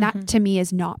anything. And that to me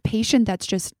is not patient. That's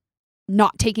just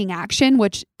not taking action,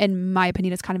 which in my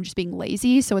opinion is kind of just being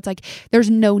lazy. So it's like, there's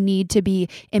no need to be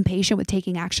impatient with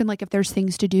taking action. Like if there's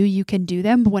things to do, you can do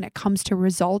them. But when it comes to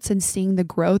results and seeing the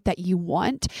growth that you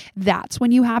want, that's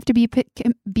when you have to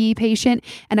be patient.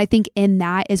 And I think in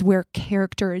that is where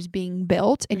character is being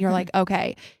built. And you're like,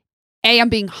 okay, A, I'm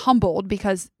being humbled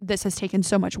because this has taken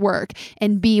so much work.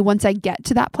 And B, once I get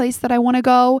to that place that I want to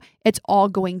go, it's all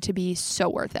going to be so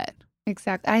worth it.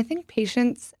 Exactly. I think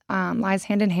patience lies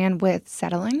hand in hand with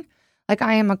settling. Like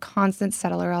I am a constant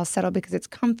settler. I'll settle because it's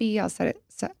comfy. I'll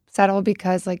settle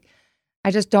because like I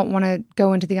just don't want to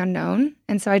go into the unknown.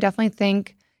 And so I definitely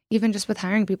think even just with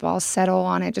hiring people, I'll settle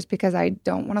on it just because I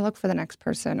don't want to look for the next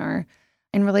person. Or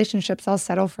in relationships, I'll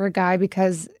settle for a guy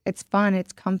because it's fun,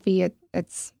 it's comfy,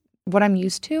 it's what I'm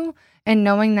used to. And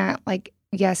knowing that like,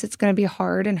 yes, it's going to be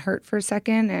hard and hurt for a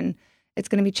second, and it's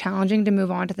going to be challenging to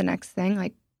move on to the next thing.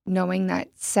 Like knowing that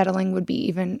settling would be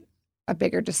even a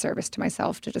bigger disservice to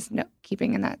myself, to just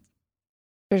keeping in that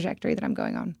trajectory that I'm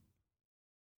going on.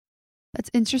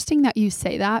 That's interesting that you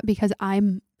say that, because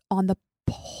I'm on the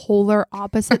polar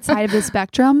opposite side of the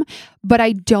spectrum, but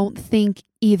I don't think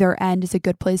either end is a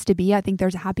good place to be. I think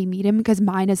there's a happy medium, because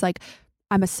mine is like,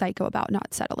 I'm a psycho about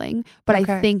not settling, but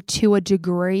I think to a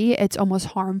degree it's almost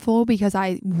harmful, because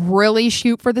I really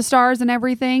shoot for the stars and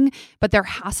everything, but there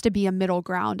has to be a middle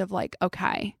ground of like,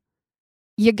 okay,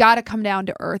 you got to come down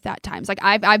to earth at times. Like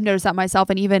I've noticed that myself,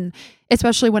 and even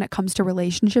especially when it comes to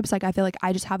relationships, like I feel like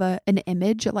I just have an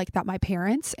image like that my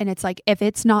parents, and it's like, if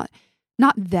it's not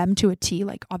them to a T,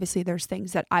 like obviously there's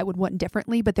things that I would want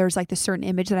differently, but there's like this certain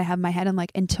image that I have in my head, and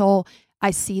like until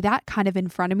I see that kind of in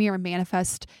front of me or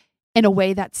manifest in a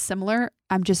way that's similar,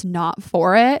 I'm just not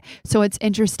for it. So it's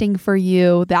interesting for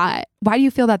you that, why do you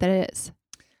feel that it is?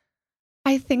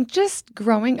 I think just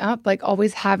growing up, like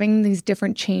always having these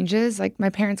different changes. Like my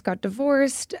parents got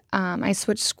divorced. I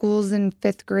switched schools in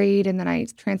 5th grade, and then I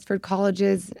transferred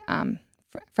colleges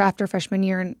for after freshman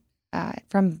year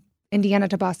from Indiana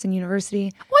to Boston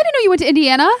University. Well, I didn't know you went to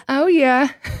Indiana. Oh, yeah.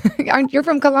 You're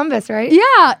from Columbus, right?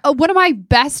 Yeah. One of my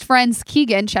best friends,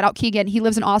 Keegan, shout out Keegan, he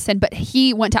lives in Austin, but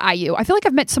he went to IU. I feel like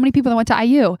I've met so many people that went to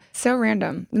IU. So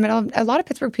random. A lot of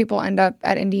Pittsburgh people end up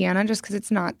at Indiana just because it's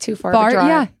not too far to drive.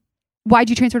 Yeah. Why'd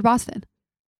you transfer to Boston?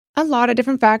 A lot of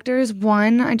different factors.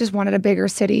 One, I just wanted a bigger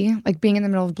city, like being in the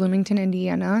middle of Bloomington,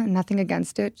 Indiana, and nothing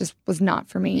against it, just was not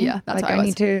for me. Yeah, that's like I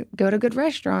need to go to good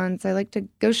restaurants. I like to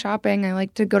go shopping. I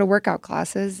like to go to workout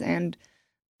classes. And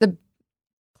the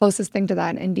closest thing to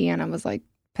that in Indiana was like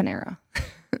Panera.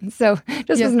 So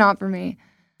just was not for me.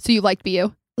 So you liked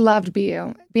BU? Loved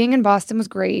BU. Being in Boston was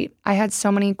great. I had so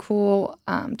many cool,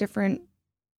 different,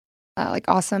 like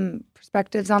awesome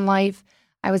perspectives on life.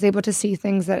 I was able to see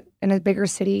things that in a bigger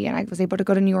city, and I was able to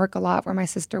go to New York a lot, where my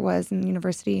sister was in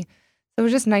university. So it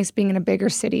was just nice being in a bigger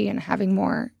city and having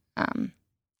more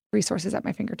resources at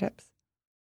my fingertips.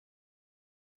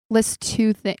 List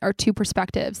two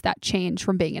perspectives that change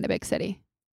from being in a big city.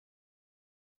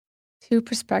 2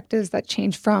 perspectives that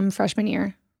changed from freshman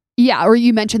year. Yeah, or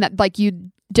you mentioned that like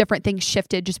different things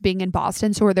shifted just being in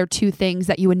Boston. So were there 2 things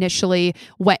that you initially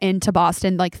went into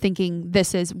Boston like thinking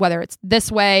this is, whether it's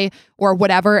this way or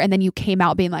whatever, and then you came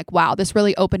out being like, wow, this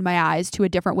really opened my eyes to a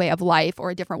different way of life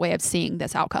or a different way of seeing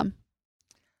this outcome?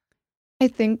 I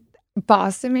think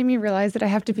Boston made me realize that I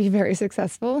have to be very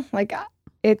successful. Like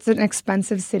it's an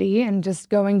expensive city, and just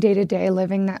going day to day,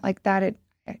 living that like that,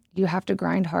 you have to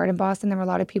grind hard in Boston. There were a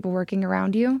lot of people working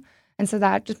around you. And so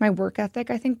that just my work ethic,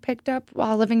 I think, picked up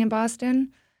while living in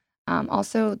Boston.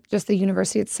 Also, just the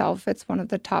university itself, it's one of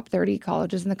the top 30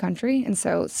 colleges in the country. And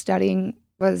so studying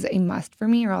was a must for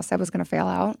me, or else I was going to fail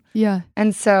out. Yeah.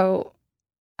 And so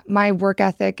my work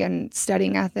ethic and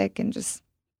studying ethic and just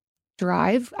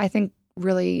drive, I think,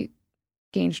 really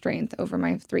gained strength over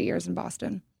my 3 years in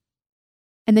Boston.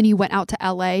 And then you went out to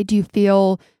LA. Do you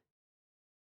feel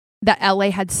that LA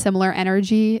had similar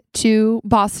energy to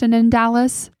Boston and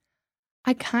Dallas?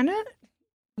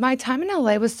 My time in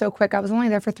LA was so quick. I was only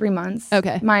there for 3 months.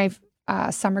 Okay. My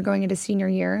summer going into senior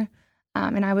year.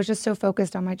 And I was just so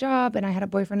focused on my job, and I had a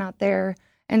boyfriend out there.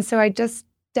 And so I just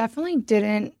definitely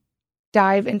didn't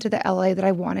dive into the LA that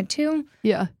I wanted to.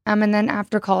 Yeah. And then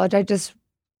after college, I just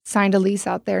signed a lease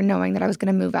out there knowing that I was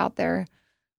going to move out there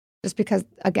just because,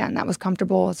 again, that was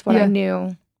comfortable. It's what I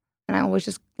knew. And I always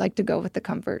just like to go with the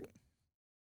comfort.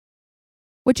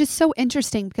 Which is so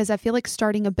interesting because I feel like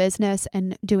starting a business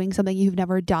and doing something you've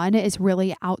never done is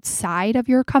really outside of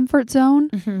your comfort zone.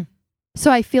 Mm-hmm. So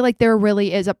I feel like there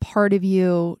really is a part of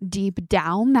you deep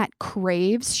down that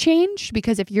craves change,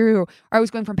 because if you are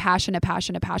always going from passion to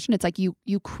passion to passion, it's like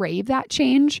you crave that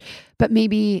change, but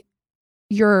maybe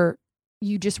you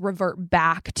just revert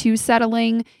back to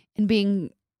settling and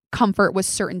being comfort with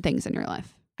certain things in your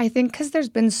life. I think because there's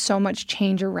been so much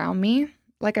change around me.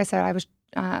 Like I said, I was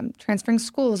transferring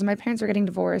schools and my parents were getting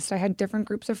divorced. I had different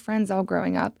groups of friends all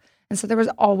growing up. And so there was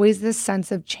always this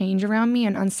sense of change around me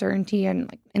and uncertainty and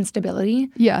like instability.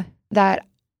 Yeah. That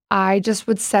I just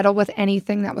would settle with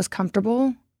anything that was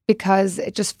comfortable because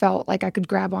it just felt like I could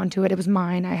grab onto it. It was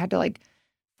mine. I had to like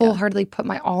full-heartedly put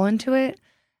my all into it.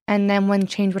 And then when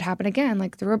change would happen again,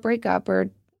 like through a breakup or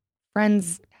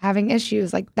friends having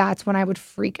issues, like that's when I would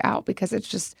freak out because it's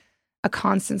just a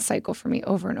constant cycle for me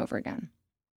over and over again.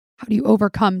 How do you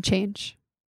overcome change?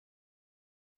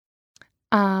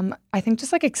 I think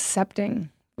just like accepting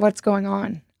what's going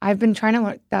on. I've been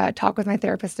trying to talk with my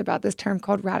therapist about this term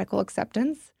called radical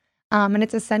acceptance. And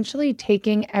it's essentially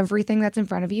taking everything that's in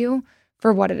front of you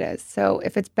for what it is. So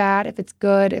if it's bad, if it's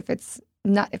good, if it's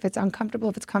not, if it's uncomfortable,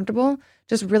 if it's comfortable,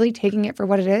 just really taking it for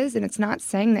what it is. And it's not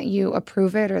saying that you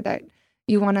approve it or that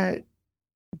you want to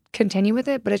continue with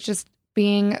it, but it's just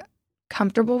being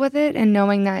comfortable with it and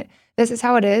knowing that this is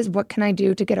how it is. What can I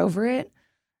do to get over it?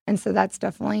 And so that's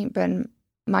definitely been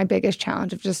my biggest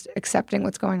challenge of just accepting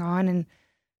what's going on and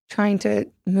trying to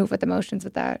move with emotions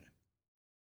with that.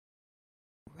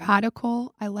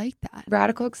 Radical. I like that.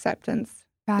 Radical acceptance.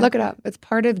 Look it up. It's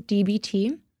part of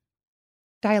DBT,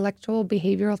 dialectical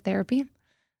behavioral therapy.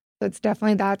 So it's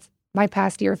definitely, that's my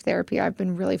past year of therapy. I've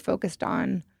been really focused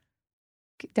on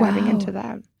diving into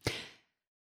that.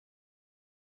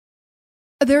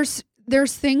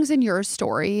 There's things in your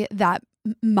story that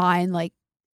mine like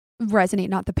resonate,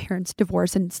 not the parents'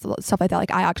 divorce and stuff like that. Like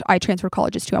I transferred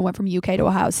colleges too. I went from UK to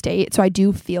Ohio State. So I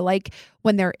do feel like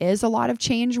when there is a lot of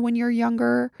change when you're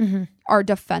younger, our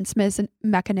defense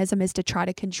mechanism is to try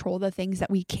to control the things that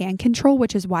we can control,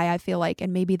 which is why I feel like,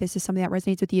 and maybe this is something that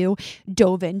resonates with you,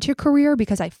 dove into career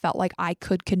because I felt like I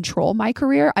could control my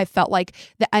career. I felt like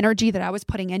the energy that I was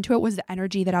putting into it was the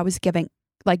energy that I was getting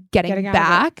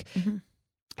back.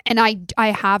 And I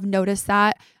have noticed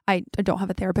that. I don't have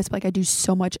a therapist, but like I do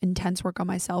so much intense work on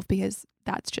myself because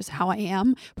that's just how I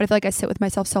am. But I feel like I sit with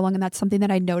myself so long, and that's something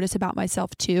that I notice about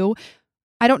myself too.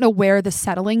 I don't know where the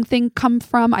settling thing come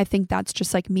from. I think that's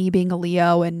just like me being a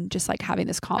Leo and just like having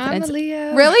this confidence. I'm a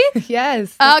Leo. Really?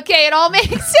 Yes. Okay, it all makes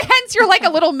sense. You're like a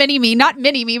little mini me, not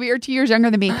mini me, but you're 2 years younger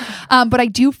than me. But I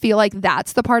do feel like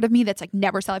that's the part of me that's like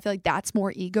never settle. I feel like that's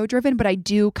more ego driven, but I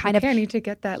do kind of. I need to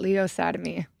get that Leo side of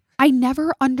me. I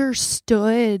never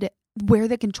understood where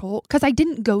the control, because I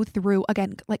didn't go through,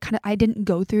 again, like kind of, I didn't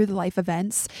go through the life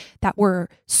events that were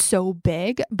so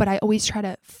big, but I always try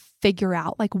to figure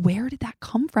out like, where did that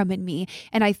come from in me?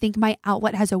 And I think my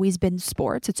outlet has always been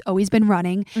sports. It's always been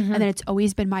running. And then it's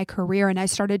always been my career. And I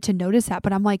started to notice that,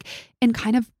 but I'm like, and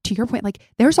kind of to your point, like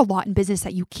there's a lot in business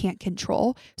that you can't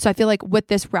control. So I feel like with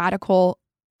this radical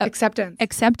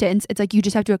acceptance, it's like, you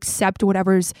just have to accept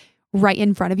whatever's right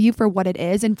in front of you for what it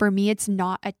is. And for me, it's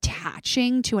not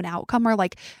attaching to an outcome or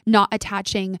like not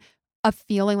attaching a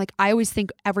feeling. Like I always think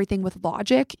everything with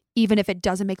logic, even if it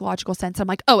doesn't make logical sense, I'm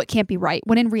like, oh, it can't be right.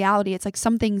 When in reality, it's like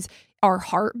some things are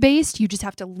heart-based. You just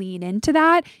have to lean into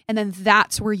that. And then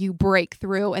that's where you break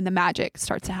through and the magic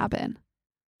starts to happen.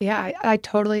 Yeah, I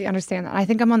totally understand that. I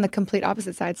think I'm on the complete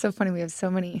opposite side. It's so funny. We have so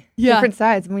many different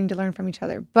sides and we need to learn from each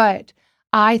other. But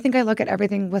I think I look at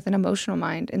everything with an emotional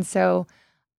mind. And so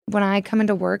when I come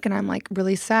into work and I'm like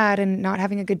really sad and not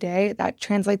having a good day, that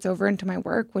translates over into my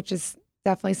work, which is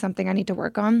definitely something I need to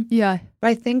work on. Yeah. But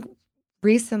I think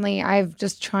recently I've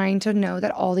just trying to know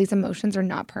that all these emotions are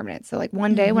not permanent. So like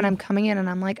one day when I'm coming in and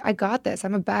I'm like, I got this,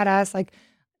 I'm a badass, like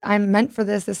I'm meant for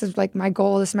this. This is like my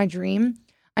goal. This is my dream.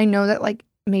 I know that like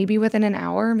maybe within an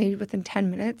hour, maybe within 10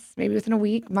 minutes, maybe within a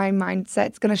week, my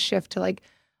mindset's going to shift to like,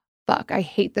 fuck, I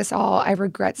hate this all. I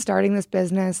regret starting this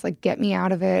business. Like, get me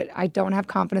out of it. I don't have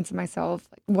confidence in myself.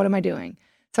 Like, what am I doing?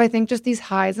 So I think just these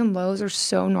highs and lows are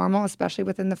so normal, especially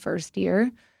within the first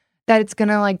year, that it's going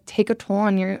to like take a toll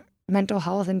on your mental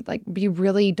health and like be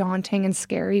really daunting and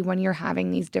scary when you're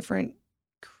having these different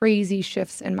crazy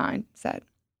shifts in mindset.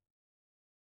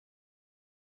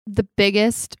 The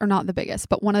biggest, or not the biggest,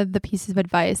 but one of the pieces of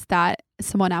advice that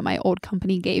someone at my old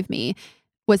company gave me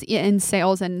was in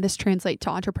sales, and this translates to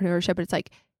entrepreneurship, but it's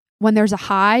like, when there's a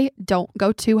high, don't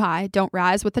go too high. Don't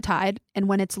rise with the tide. And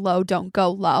when it's low, don't go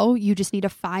low. You just need to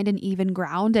find an even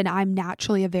ground. And I'm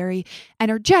naturally a very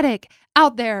energetic,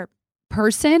 out there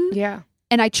person. Yeah.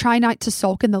 And I try not to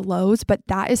sulk in the lows, but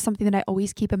that is something that I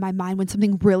always keep in my mind when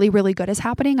something really, really good is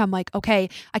happening. I'm like, okay,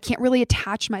 I can't really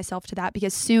attach myself to that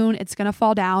because soon it's going to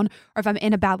fall down. Or if I'm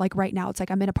in a bad, like right now, it's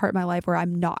like I'm in a part of my life where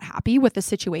I'm not happy with the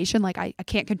situation. Like I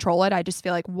can't control it. I just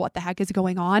feel like, what the heck is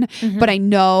going on? Mm-hmm. But I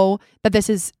know that this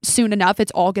is soon enough.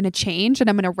 It's all going to change and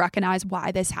I'm going to recognize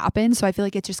why this happened. So I feel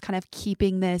like it's just kind of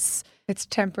keeping this. It's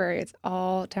temporary. It's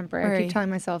all temporary. I keep telling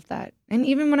myself that. And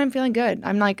even when I'm feeling good,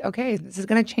 I'm like, okay, this is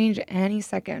going to change any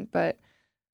second, but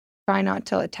try not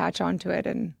to attach onto it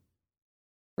and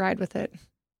ride with it.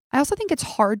 I also think it's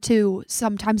hard to,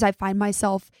 sometimes I find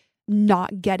myself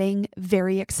not getting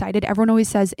very excited. Everyone always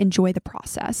says, enjoy the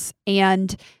process.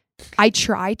 And I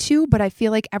try to, but I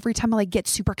feel like every time I like get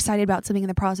super excited about something in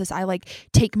the process, I like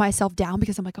take myself down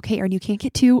because I'm like, okay, Erin, you can't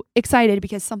get too excited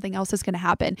because something else is going to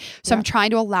happen. So I'm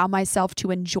trying to allow myself to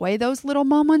enjoy those little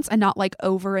moments and not like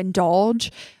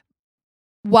overindulge,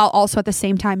 while also at the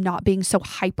same time not being so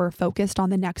hyper focused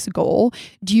on the next goal.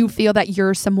 Do you feel that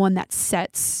you're someone that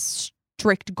sets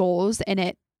strict goals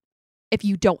and if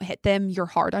you don't hit them, you're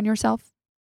hard on yourself?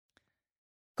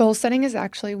 Goal setting is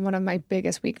actually one of my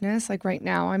biggest weakness. Like right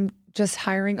now, I'm just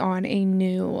hiring on a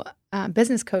new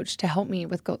business coach to help me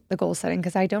with the goal setting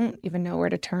because I don't even know where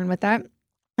to turn with that.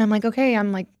 I'm like, okay,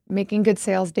 I'm like making good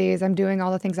sales days. I'm doing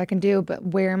all the things I can do, but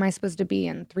where am I supposed to be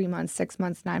in 3 months, 6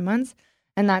 months, 9 months?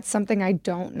 And that's something I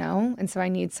don't know. And so I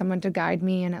need someone to guide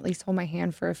me and at least hold my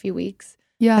hand for a few weeks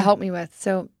to help me with.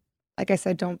 So like I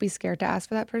said, don't be scared to ask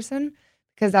for that person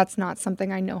because that's not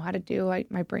something I know how to do.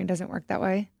 My brain doesn't work that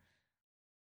way.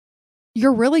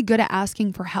 You're really good at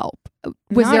asking for help.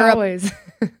 Not always.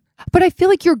 But I feel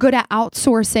like you're good at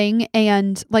outsourcing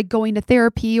and like going to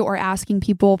therapy or asking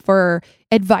people for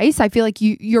advice. I feel like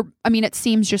you're, I mean, it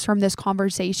seems just from this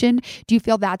conversation, do you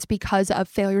feel that's because of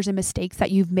failures and mistakes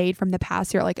that you've made from the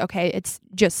past? You're like, okay, it's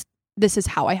just, this is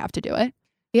how I have to do it.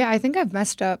 Yeah, I think I've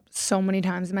messed up so many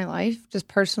times in my life, just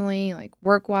personally, like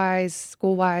work-wise,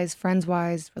 school-wise,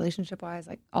 friends-wise, relationship-wise,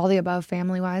 like all the above,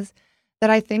 family-wise, that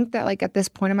I think that like at this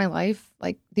point in my life,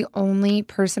 like the only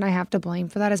person I have to blame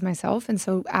for that is myself. And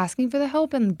so asking for the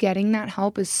help and getting that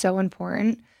help is so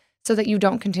important so that you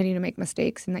don't continue to make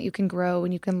mistakes and that you can grow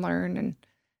and you can learn and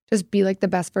just be like the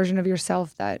best version of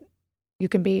yourself that you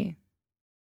can be.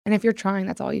 And if you're trying,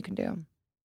 that's all you can do.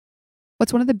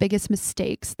 What's one of the biggest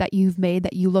mistakes that you've made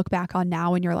that you look back on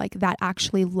now and you're like, that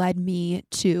actually led me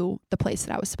to the place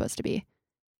that I was supposed to be?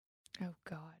 Oh,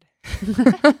 God.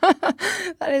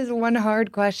 That is one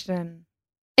hard question.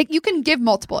 You can give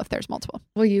multiple if there's multiple.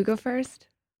 Will you go first?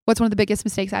 What's one of the biggest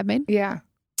mistakes I've made? Yeah.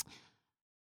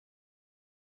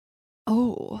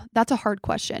 Oh, that's a hard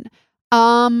question.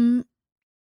 I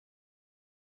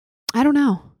don't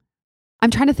know.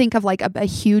 I'm trying to think of like a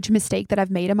huge mistake that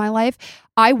I've made in my life.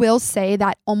 I will say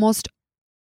that almost,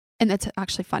 and that's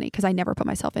actually funny because I never put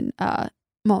myself in,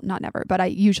 well, not never, but I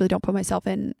usually don't put myself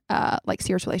in like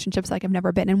serious relationships. Like I've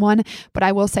never been in one, but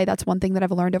I will say that's one thing that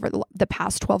I've learned over the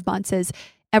past 12 months is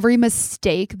every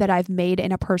mistake that I've made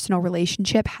in a personal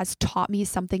relationship has taught me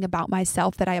something about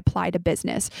myself that I apply to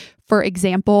business. For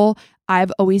example,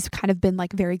 I've always kind of been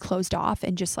like very closed off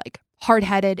and just like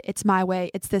hard-headed. It's my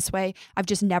way. It's this way. I've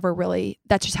just never really,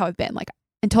 that's just how I've been. Like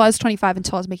until I was 25,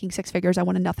 until I was making 6 figures, I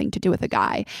wanted nothing to do with a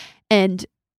guy. And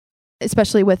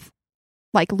especially with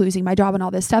like losing my job and all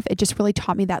this stuff, it just really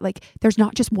taught me that like there's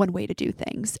not just one way to do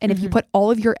things. And if you put all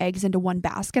of your eggs into one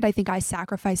basket, I think I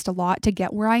sacrificed a lot to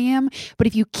get where I am. But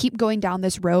if you keep going down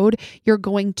this road, you're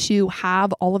going to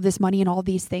have all of this money and all of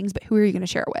these things, but who are you going to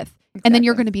share it with? Exactly. And then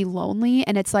you're going to be lonely.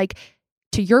 And it's like,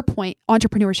 to your point,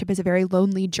 entrepreneurship is a very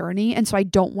lonely journey. And so I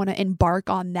don't want to embark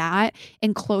on that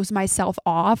and close myself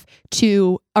off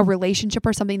to a relationship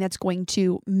or something that's going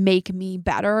to make me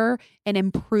better and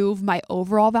improve my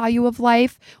overall value of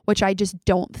life, which I just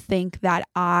don't think that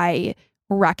I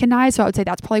recognize. So I would say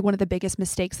that's probably one of the biggest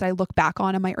mistakes that I look back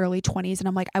on in my early 20s. And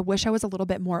I'm like, I wish I was a little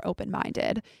bit more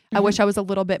open-minded. I wish I was a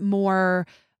little bit more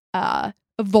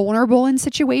vulnerable in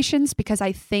situations, because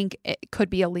I think it could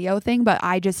be a Leo thing, but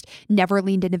I just never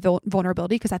leaned into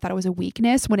vulnerability because I thought it was a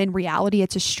weakness, when in reality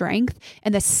it's a strength.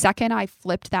 And the second I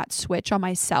flipped that switch on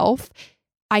myself,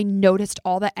 I noticed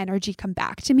all the energy come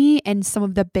back to me. And some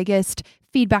of the biggest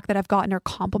feedback that I've gotten or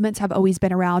compliments have always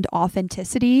been around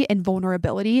authenticity and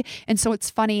vulnerability. And so it's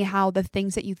funny how the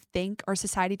things that you think or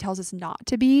society tells us not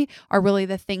to be are really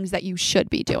the things that you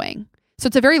should be doing. So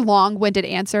it's a very long-winded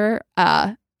answer,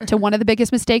 to one of the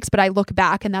biggest mistakes, but I look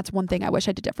back and that's one thing I wish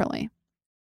I did differently.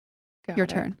 Your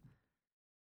turn.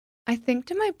 I think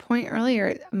to my point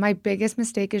earlier, my biggest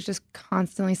mistake is just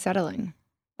constantly settling.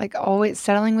 Like always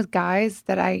settling with guys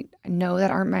that I know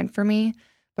that aren't meant for me,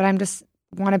 but I'm just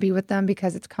want to be with them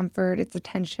because it's comfort, it's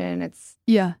attention, it's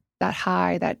that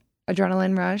high, that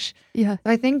adrenaline rush. Yeah.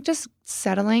 So I think just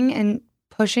settling and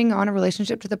pushing on a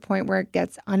relationship to the point where it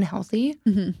gets unhealthy.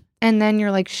 Mm-hmm. And then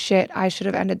you're like, shit, I should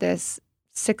have ended this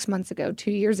 6 months ago,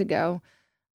 2 years ago.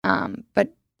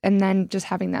 And then just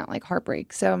having that like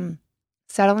heartbreak. So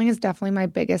settling is definitely my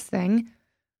biggest thing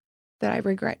that I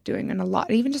regret doing, and a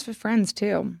lot, even just with friends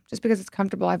too, just because it's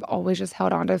comfortable. I've always just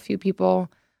held on to a few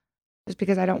people just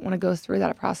because I don't want to go through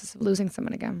that process of losing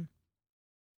someone again.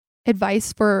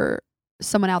 Advice for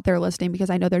someone out there listening, because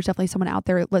I know there's definitely someone out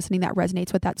there listening that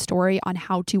resonates with that story, on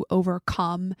how to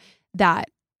overcome that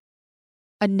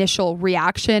initial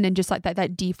reaction and just like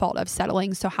that default of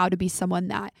settling. So how to be someone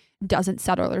that doesn't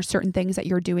settle. There's certain things that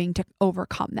you're doing to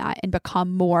overcome that and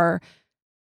become more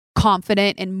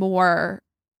confident and more,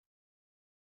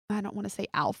 I don't want to say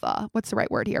alpha, what's the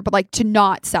right word here, but like to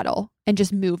not settle and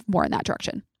just move more in that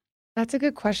direction. That's a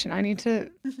good question. I need to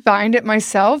find it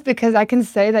myself, because I can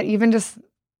say that even just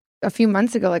a few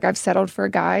months ago, like I've settled for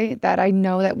a guy that I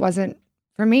know that wasn't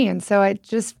for me. And so I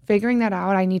just figuring that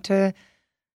out, I need to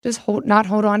just not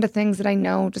hold on to things that I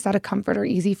know just out of comfort are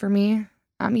easy for me.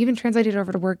 Even translated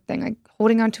over to work thing, like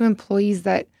holding on to employees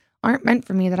that aren't meant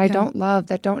for me, that I don't love,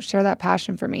 that don't share that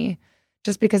passion for me,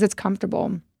 just because it's comfortable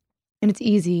and it's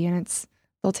easy and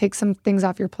they'll take some things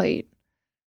off your plate.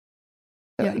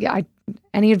 So,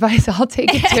 any advice, I'll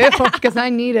take it too, because I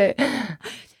need it.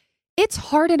 It's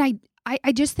hard. And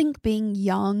I just think being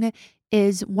young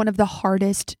is one of the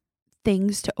hardest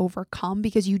things to overcome,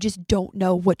 because you just don't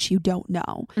know what you don't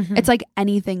know. Mm-hmm. It's like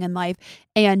anything in life.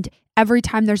 And every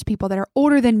time there's people that are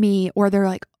older than me, or they're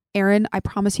like, Erin, I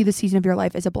promise you the season of your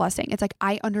life is a blessing. It's like,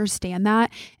 I understand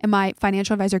that. And my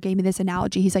financial advisor gave me this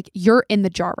analogy. He's like, you're in the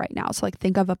jar right now. So like,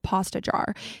 think of a pasta jar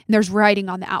and there's writing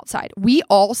on the outside. We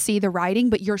all see the writing,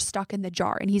 but you're stuck in the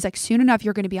jar. And he's like, soon enough,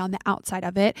 you're going to be on the outside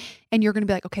of it. And you're going to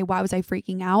be like, okay, why was I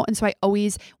freaking out? And so I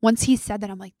always, once he said that,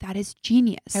 I'm like, that is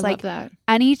genius. I love that.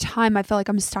 Anytime I feel like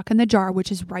I'm stuck in the jar, which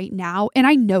is right now, and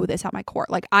I know this at my core,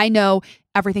 like I know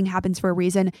everything happens for a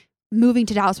reason. Moving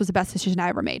to Dallas was the best decision I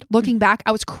ever made. Looking back,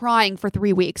 I was crying for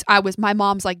 3 weeks. My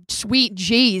mom's like, sweet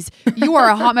geez, you are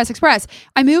a hot mess express.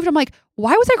 I moved. I'm like,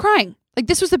 why was I crying? Like,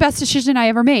 this was the best decision I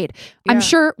ever made. Yeah. I'm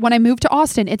sure when I move to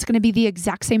Austin, it's going to be the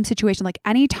exact same situation. Like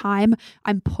anytime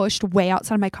I'm pushed way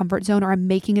outside of my comfort zone, or I'm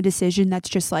making a decision that's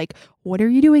just like, what are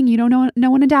you doing? You don't know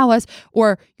no one in Dallas,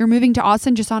 or you're moving to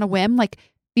Austin just on a whim. Like,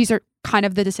 these are kind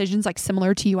of the decisions like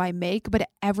similar to you I make, but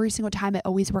every single time it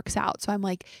always works out. So I'm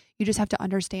like, you just have to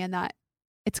understand that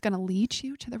it's going to lead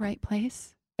you to the right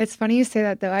place. It's funny you say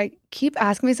that though. I keep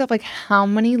asking myself, like, how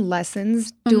many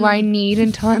lessons do I need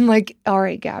until I'm like, all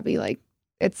right, Gabby, like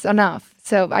it's enough.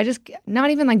 So I just, not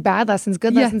even like bad lessons,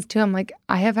 good lessons too. I'm like,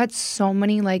 I have had so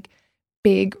many like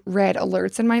big red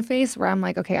alerts in my face where I'm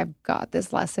like, okay, I've got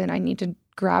this lesson. I need to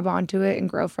grab onto it and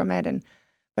grow from it.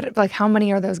 But like, how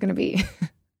many are those going to be?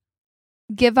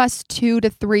 Give us 2 to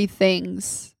 3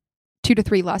 things, 2 to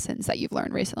 3 lessons that you've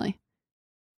learned recently.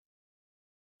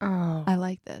 Oh, I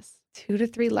like this. 2 to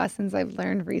 3 lessons I've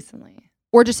learned recently.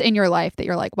 Or just in your life that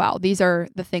you're like, wow, these are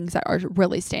the things that are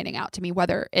really standing out to me,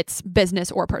 whether it's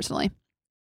business or personally.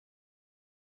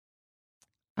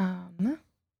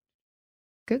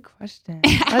 Good question.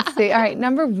 Let's see. All right.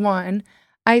 Number 1,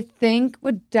 I think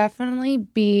would definitely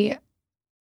be,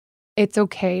 it's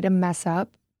okay to mess up.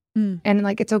 And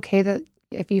like, it's okay that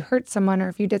if you hurt someone, or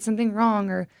if you did something wrong,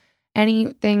 or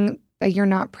anything that you're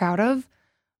not proud of.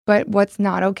 But what's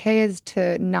not okay is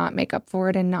to not make up for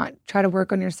it and not try to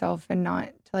work on yourself and not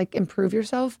to like improve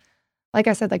yourself. Like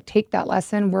I said, like take that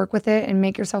lesson, work with it, and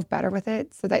make yourself better with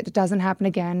it so that it doesn't happen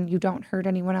again. You don't hurt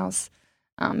anyone else,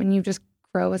 and you just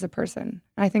grow as a person.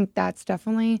 And I think that's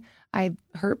definitely, I've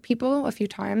hurt people a few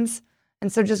times.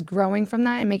 And so just growing from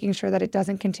that and making sure that it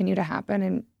doesn't continue to happen,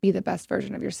 and be the best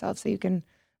version of yourself so you can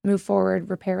move forward,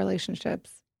 repair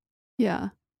relationships. Yeah,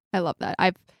 I love that.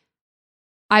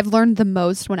 I've learned the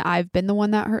most when I've been the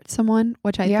one that hurt someone,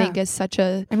 which I think is such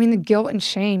a... I mean, the guilt and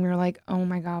shame, you're like, oh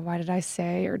my God, why did I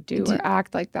say or do or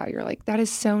act like that? You're like, that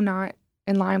is so not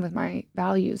in line with my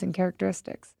values and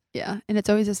characteristics. Yeah. And it's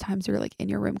always those times you're like in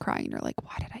your room crying and you're like,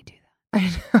 why did I do that?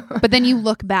 I know. But then you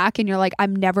look back and you're like,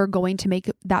 I'm never going to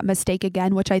make that mistake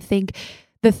again, which I think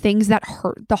the things that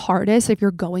hurt the hardest, if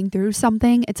you're going through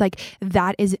something, it's like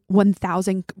that is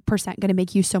 1000% going to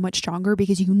make you so much stronger,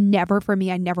 because you never, for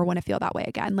me, I never want to feel that way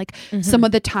again. Like some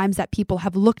of the times that people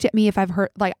have looked at me, if I've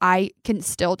hurt, like I can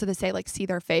still to this day like see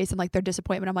their face and like their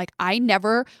disappointment. I'm like, I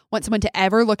never want someone to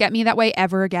ever look at me that way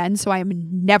ever again. So I am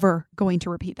never going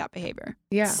to repeat that behavior.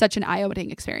 Yeah. It's such an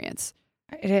eye-opening experience.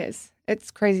 It is. It's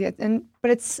crazy.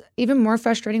 But it's even more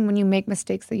frustrating when you make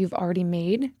mistakes that you've already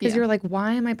made, because you're like,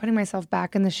 why am I putting myself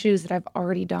back in the shoes that I've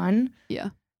already done?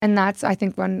 Yeah. And that's, I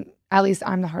think, when at least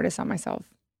I'm the hardest on myself.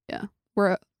 Yeah.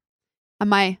 I'm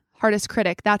my hardest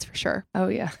critic, that's for sure. Oh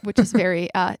yeah. Which is very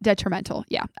detrimental.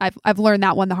 Yeah. I've learned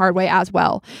that one the hard way as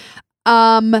well.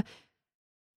 2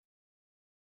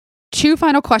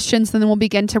 final questions, and then we'll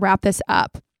begin to wrap this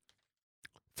up.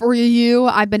 For you,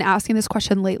 I've been asking this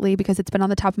question lately because it's been on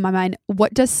the top of my mind.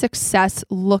 What does success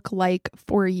look like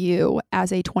for you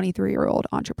as a 23-year-old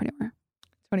entrepreneur?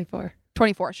 24.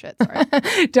 24, shit,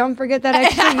 sorry. Don't forget that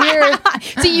extra year.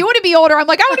 See, you want to be older. I'm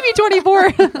like, I want to be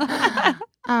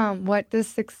 24. What does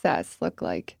success look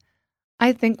like?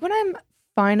 I think when I'm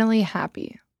finally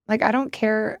happy. Like, I don't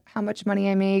care how much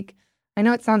money I make. I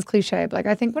know it sounds cliche, but like,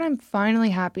 I think when I'm finally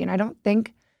happy, and I don't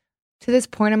think to this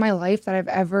point in my life that I've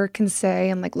ever can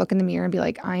say and like look in the mirror and be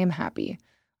like, I am happy.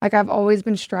 Like, I've always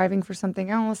been striving for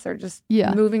something else, or just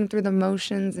moving through the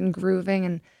motions and grooving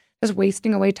and just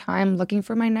wasting away time looking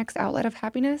for my next outlet of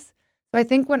happiness. So I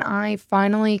think when I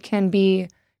finally can be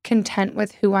content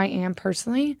with who I am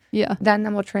personally, then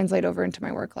that will translate over into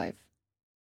my work life.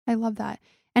 I love that.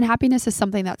 And happiness is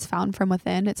something that's found from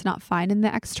within. It's not found in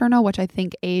the external, which I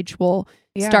think age will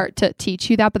start to teach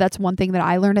you that. But that's one thing that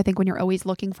I learned. I think when you're always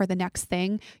looking for the next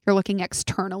thing, you're looking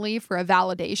externally for a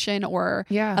validation or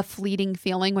a fleeting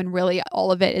feeling, when really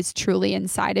all of it is truly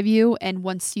inside of you. And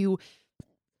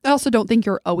I also don't think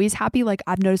you're always happy. Like,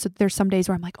 I've noticed that there's some days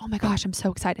where I'm like, oh my gosh, I'm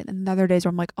so excited. And other days where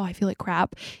I'm like, oh, I feel like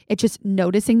crap. It's just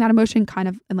noticing that emotion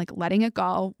and like letting it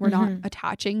go. We're not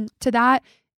attaching to that.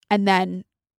 And then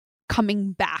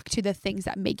coming back to the things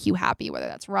that make you happy, whether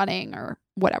that's running or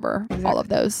whatever, all of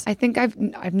those. I think I've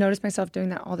noticed myself doing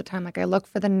that all the time. Like, I look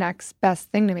for the next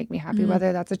best thing to make me happy,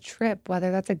 whether that's a trip,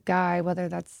 whether that's a guy, whether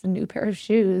that's a new pair of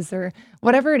shoes, or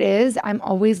whatever it is. I'm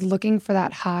always looking for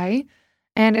that high,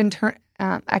 and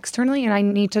externally, and I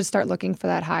need to start looking for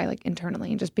that high, like internally,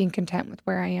 and just being content with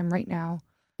where I am right now.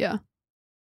 Yeah.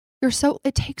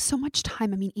 It takes so much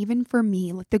time. I mean, even for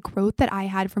me, like the growth that I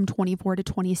had from 24 to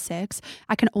 26,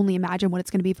 I can only imagine what it's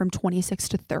going to be from 26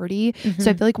 to 30. So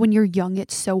I feel like when you're young,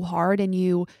 it's so hard, and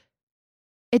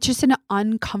it's just an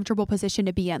uncomfortable position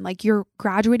to be in. Like, you're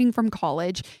graduating from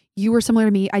college. You were similar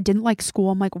to me. I didn't like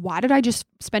school. I'm like, why did I just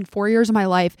spend 4 years of my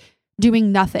life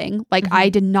doing nothing? Like, I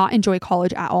did not enjoy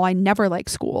college at all. I never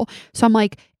liked school. So I'm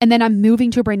like, and then I'm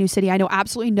moving to a brand new city. I know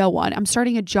absolutely no one. I'm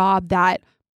starting a job that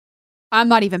I'm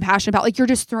not even passionate about. Like, you're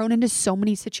just thrown into so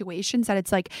many situations that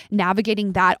it's like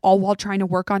navigating that all while trying to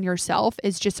work on yourself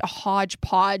is just a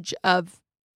hodgepodge of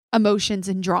emotions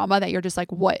and drama that you're just like,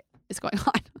 what is going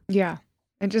on? Yeah.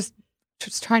 And just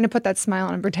trying to put that smile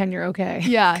on and pretend you're okay.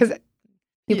 Yeah. Because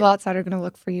people outside are going to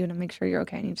look for you to make sure you're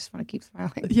okay, and you just want to keep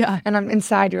smiling. Yeah. And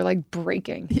inside, you're like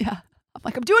breaking. Yeah. I'm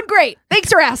like, I'm doing great.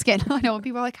 Thanks for asking. I know when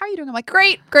people are like, how are you doing? I'm like,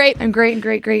 great. I'm great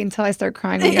until I start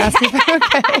crying when you ask me if I'm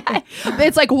okay.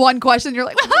 It's like one question. You're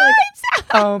like,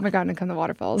 oh my God, and come the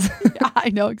waterfalls. Yeah, I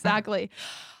know, exactly.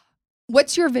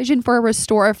 What's your vision for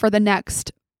Restore for the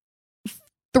next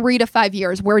 3 to 5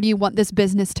 years? Where do you want this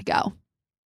business to go?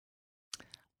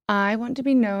 I want to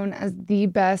be known as the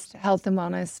best health and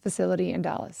wellness facility in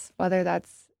Dallas, whether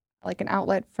that's like an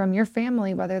outlet from your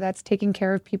family, whether that's taking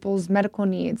care of people's medical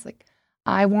needs. Like,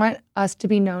 I want us to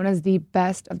be known as the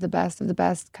best of the best of the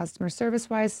best, customer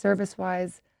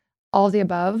service-wise, all the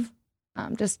above.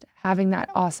 Just having that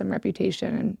awesome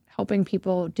reputation and helping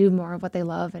people do more of what they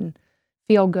love and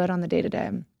feel good on the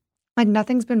day-to-day. Like,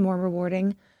 nothing's been more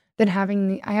rewarding than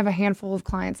I have a handful of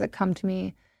clients that come to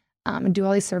me and do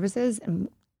all these services, and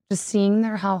just seeing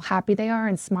how happy they are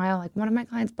and smile. Like, one of my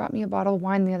clients brought me a bottle of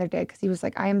wine the other day because he was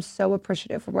like, I am so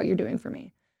appreciative for what you're doing for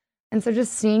me. And so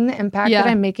just seeing the impact that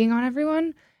I'm making on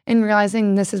everyone and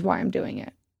realizing this is why I'm doing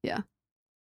it. Yeah.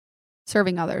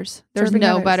 Serving others. There's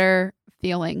no better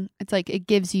feeling. It's like it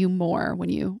gives you more when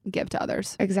you give to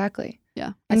others. Exactly.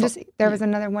 Yeah. And there was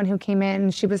another one who came in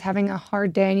and she was having a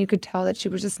hard day, and you could tell that she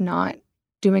was just not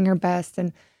doing her best,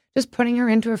 and just putting her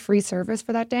into a free service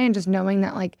for that day, and just knowing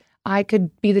that like I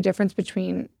could be the difference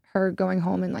between her going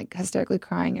home and like hysterically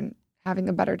crying and having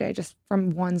a better day just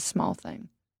from one small thing.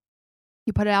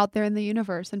 You put it out there in the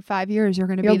universe. In 5 years, you're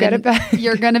going to be get it back.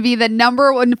 You're going to be the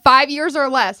number one. 5 years or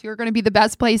less, you're going to be the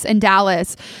best place in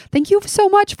Dallas. Thank you so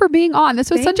much for being on. This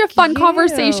was such a fun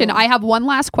conversation. I have one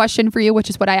last question for you, which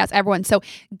is what I ask everyone. So,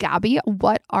 Gabby,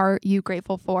 what are you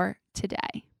grateful for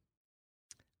today?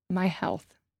 My health.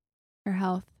 Your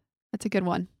health. That's a good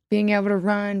one. Being able to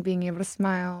run, being able to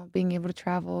smile, being able to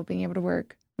travel, being able to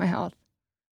work. My health.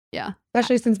 Yeah.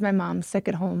 Especially since my mom's sick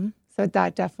at home. So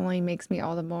that definitely makes me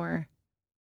all the more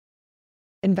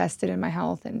invested in my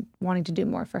health and wanting to do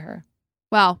more for her.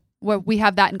 Wow. Well, we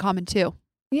have that in common too.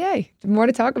 Yay. More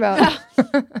to talk about.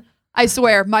 I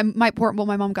swear, my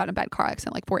mom got in a bad car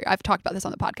accident like 4 years. I've talked about this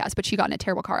on the podcast, but she got in a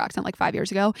terrible car accident like 5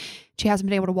 years ago. She hasn't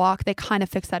been able to walk. They kind of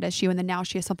fixed that issue, and then now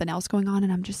she has something else going on,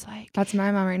 and I'm just like... That's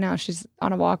my mom right now. She's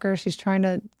on a walker. She's trying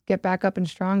to get back up and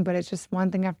strong, but it's just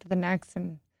one thing after the next,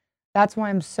 and that's why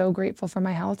I'm so grateful for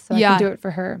my health, so I can do it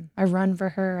for her. I run for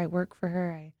her. I work for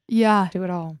her. I do it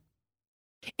all.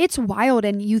 It's wild,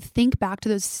 and you think back to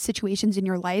those situations in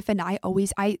your life, and I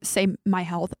say my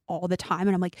health all the time,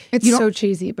 and I'm like, it's so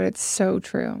cheesy, but it's so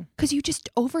true. Because you just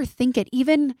overthink it.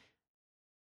 Even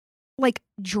like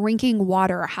drinking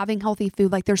water, having healthy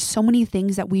food, like there's so many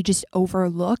things that we just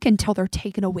overlook until they're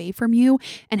taken away from you.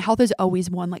 And health is always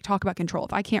one. Like, talk about control.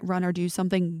 If I can't run or do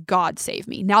something, God save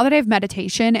me. Now that I have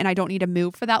meditation and I don't need to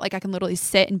move for that, like I can literally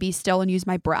sit and be still and use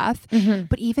my breath. Mm-hmm.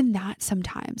 But even that,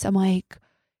 sometimes I'm like,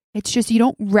 it's just, you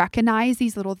don't recognize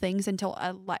these little things until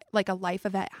a life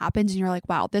event happens, and you're like,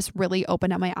 wow, this really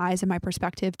opened up my eyes and my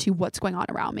perspective to what's going on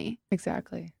around me.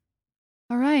 Exactly.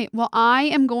 All right. Well, I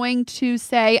am going to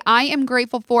say I am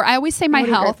grateful for, I always say my health.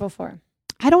 What are you grateful for?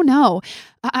 I don't know.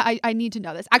 I need to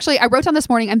know this. Actually, I wrote down this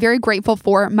morning, I'm very grateful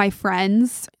for my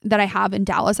friends that I have in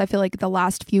Dallas. I feel like the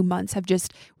last few months have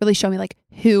just really shown me like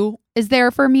who is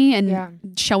there for me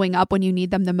and showing up when you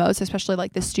need them the most, especially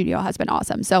like this studio has been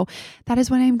awesome. So that is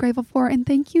what I'm grateful for. And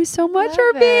thank you so much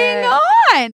for being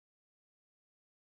on.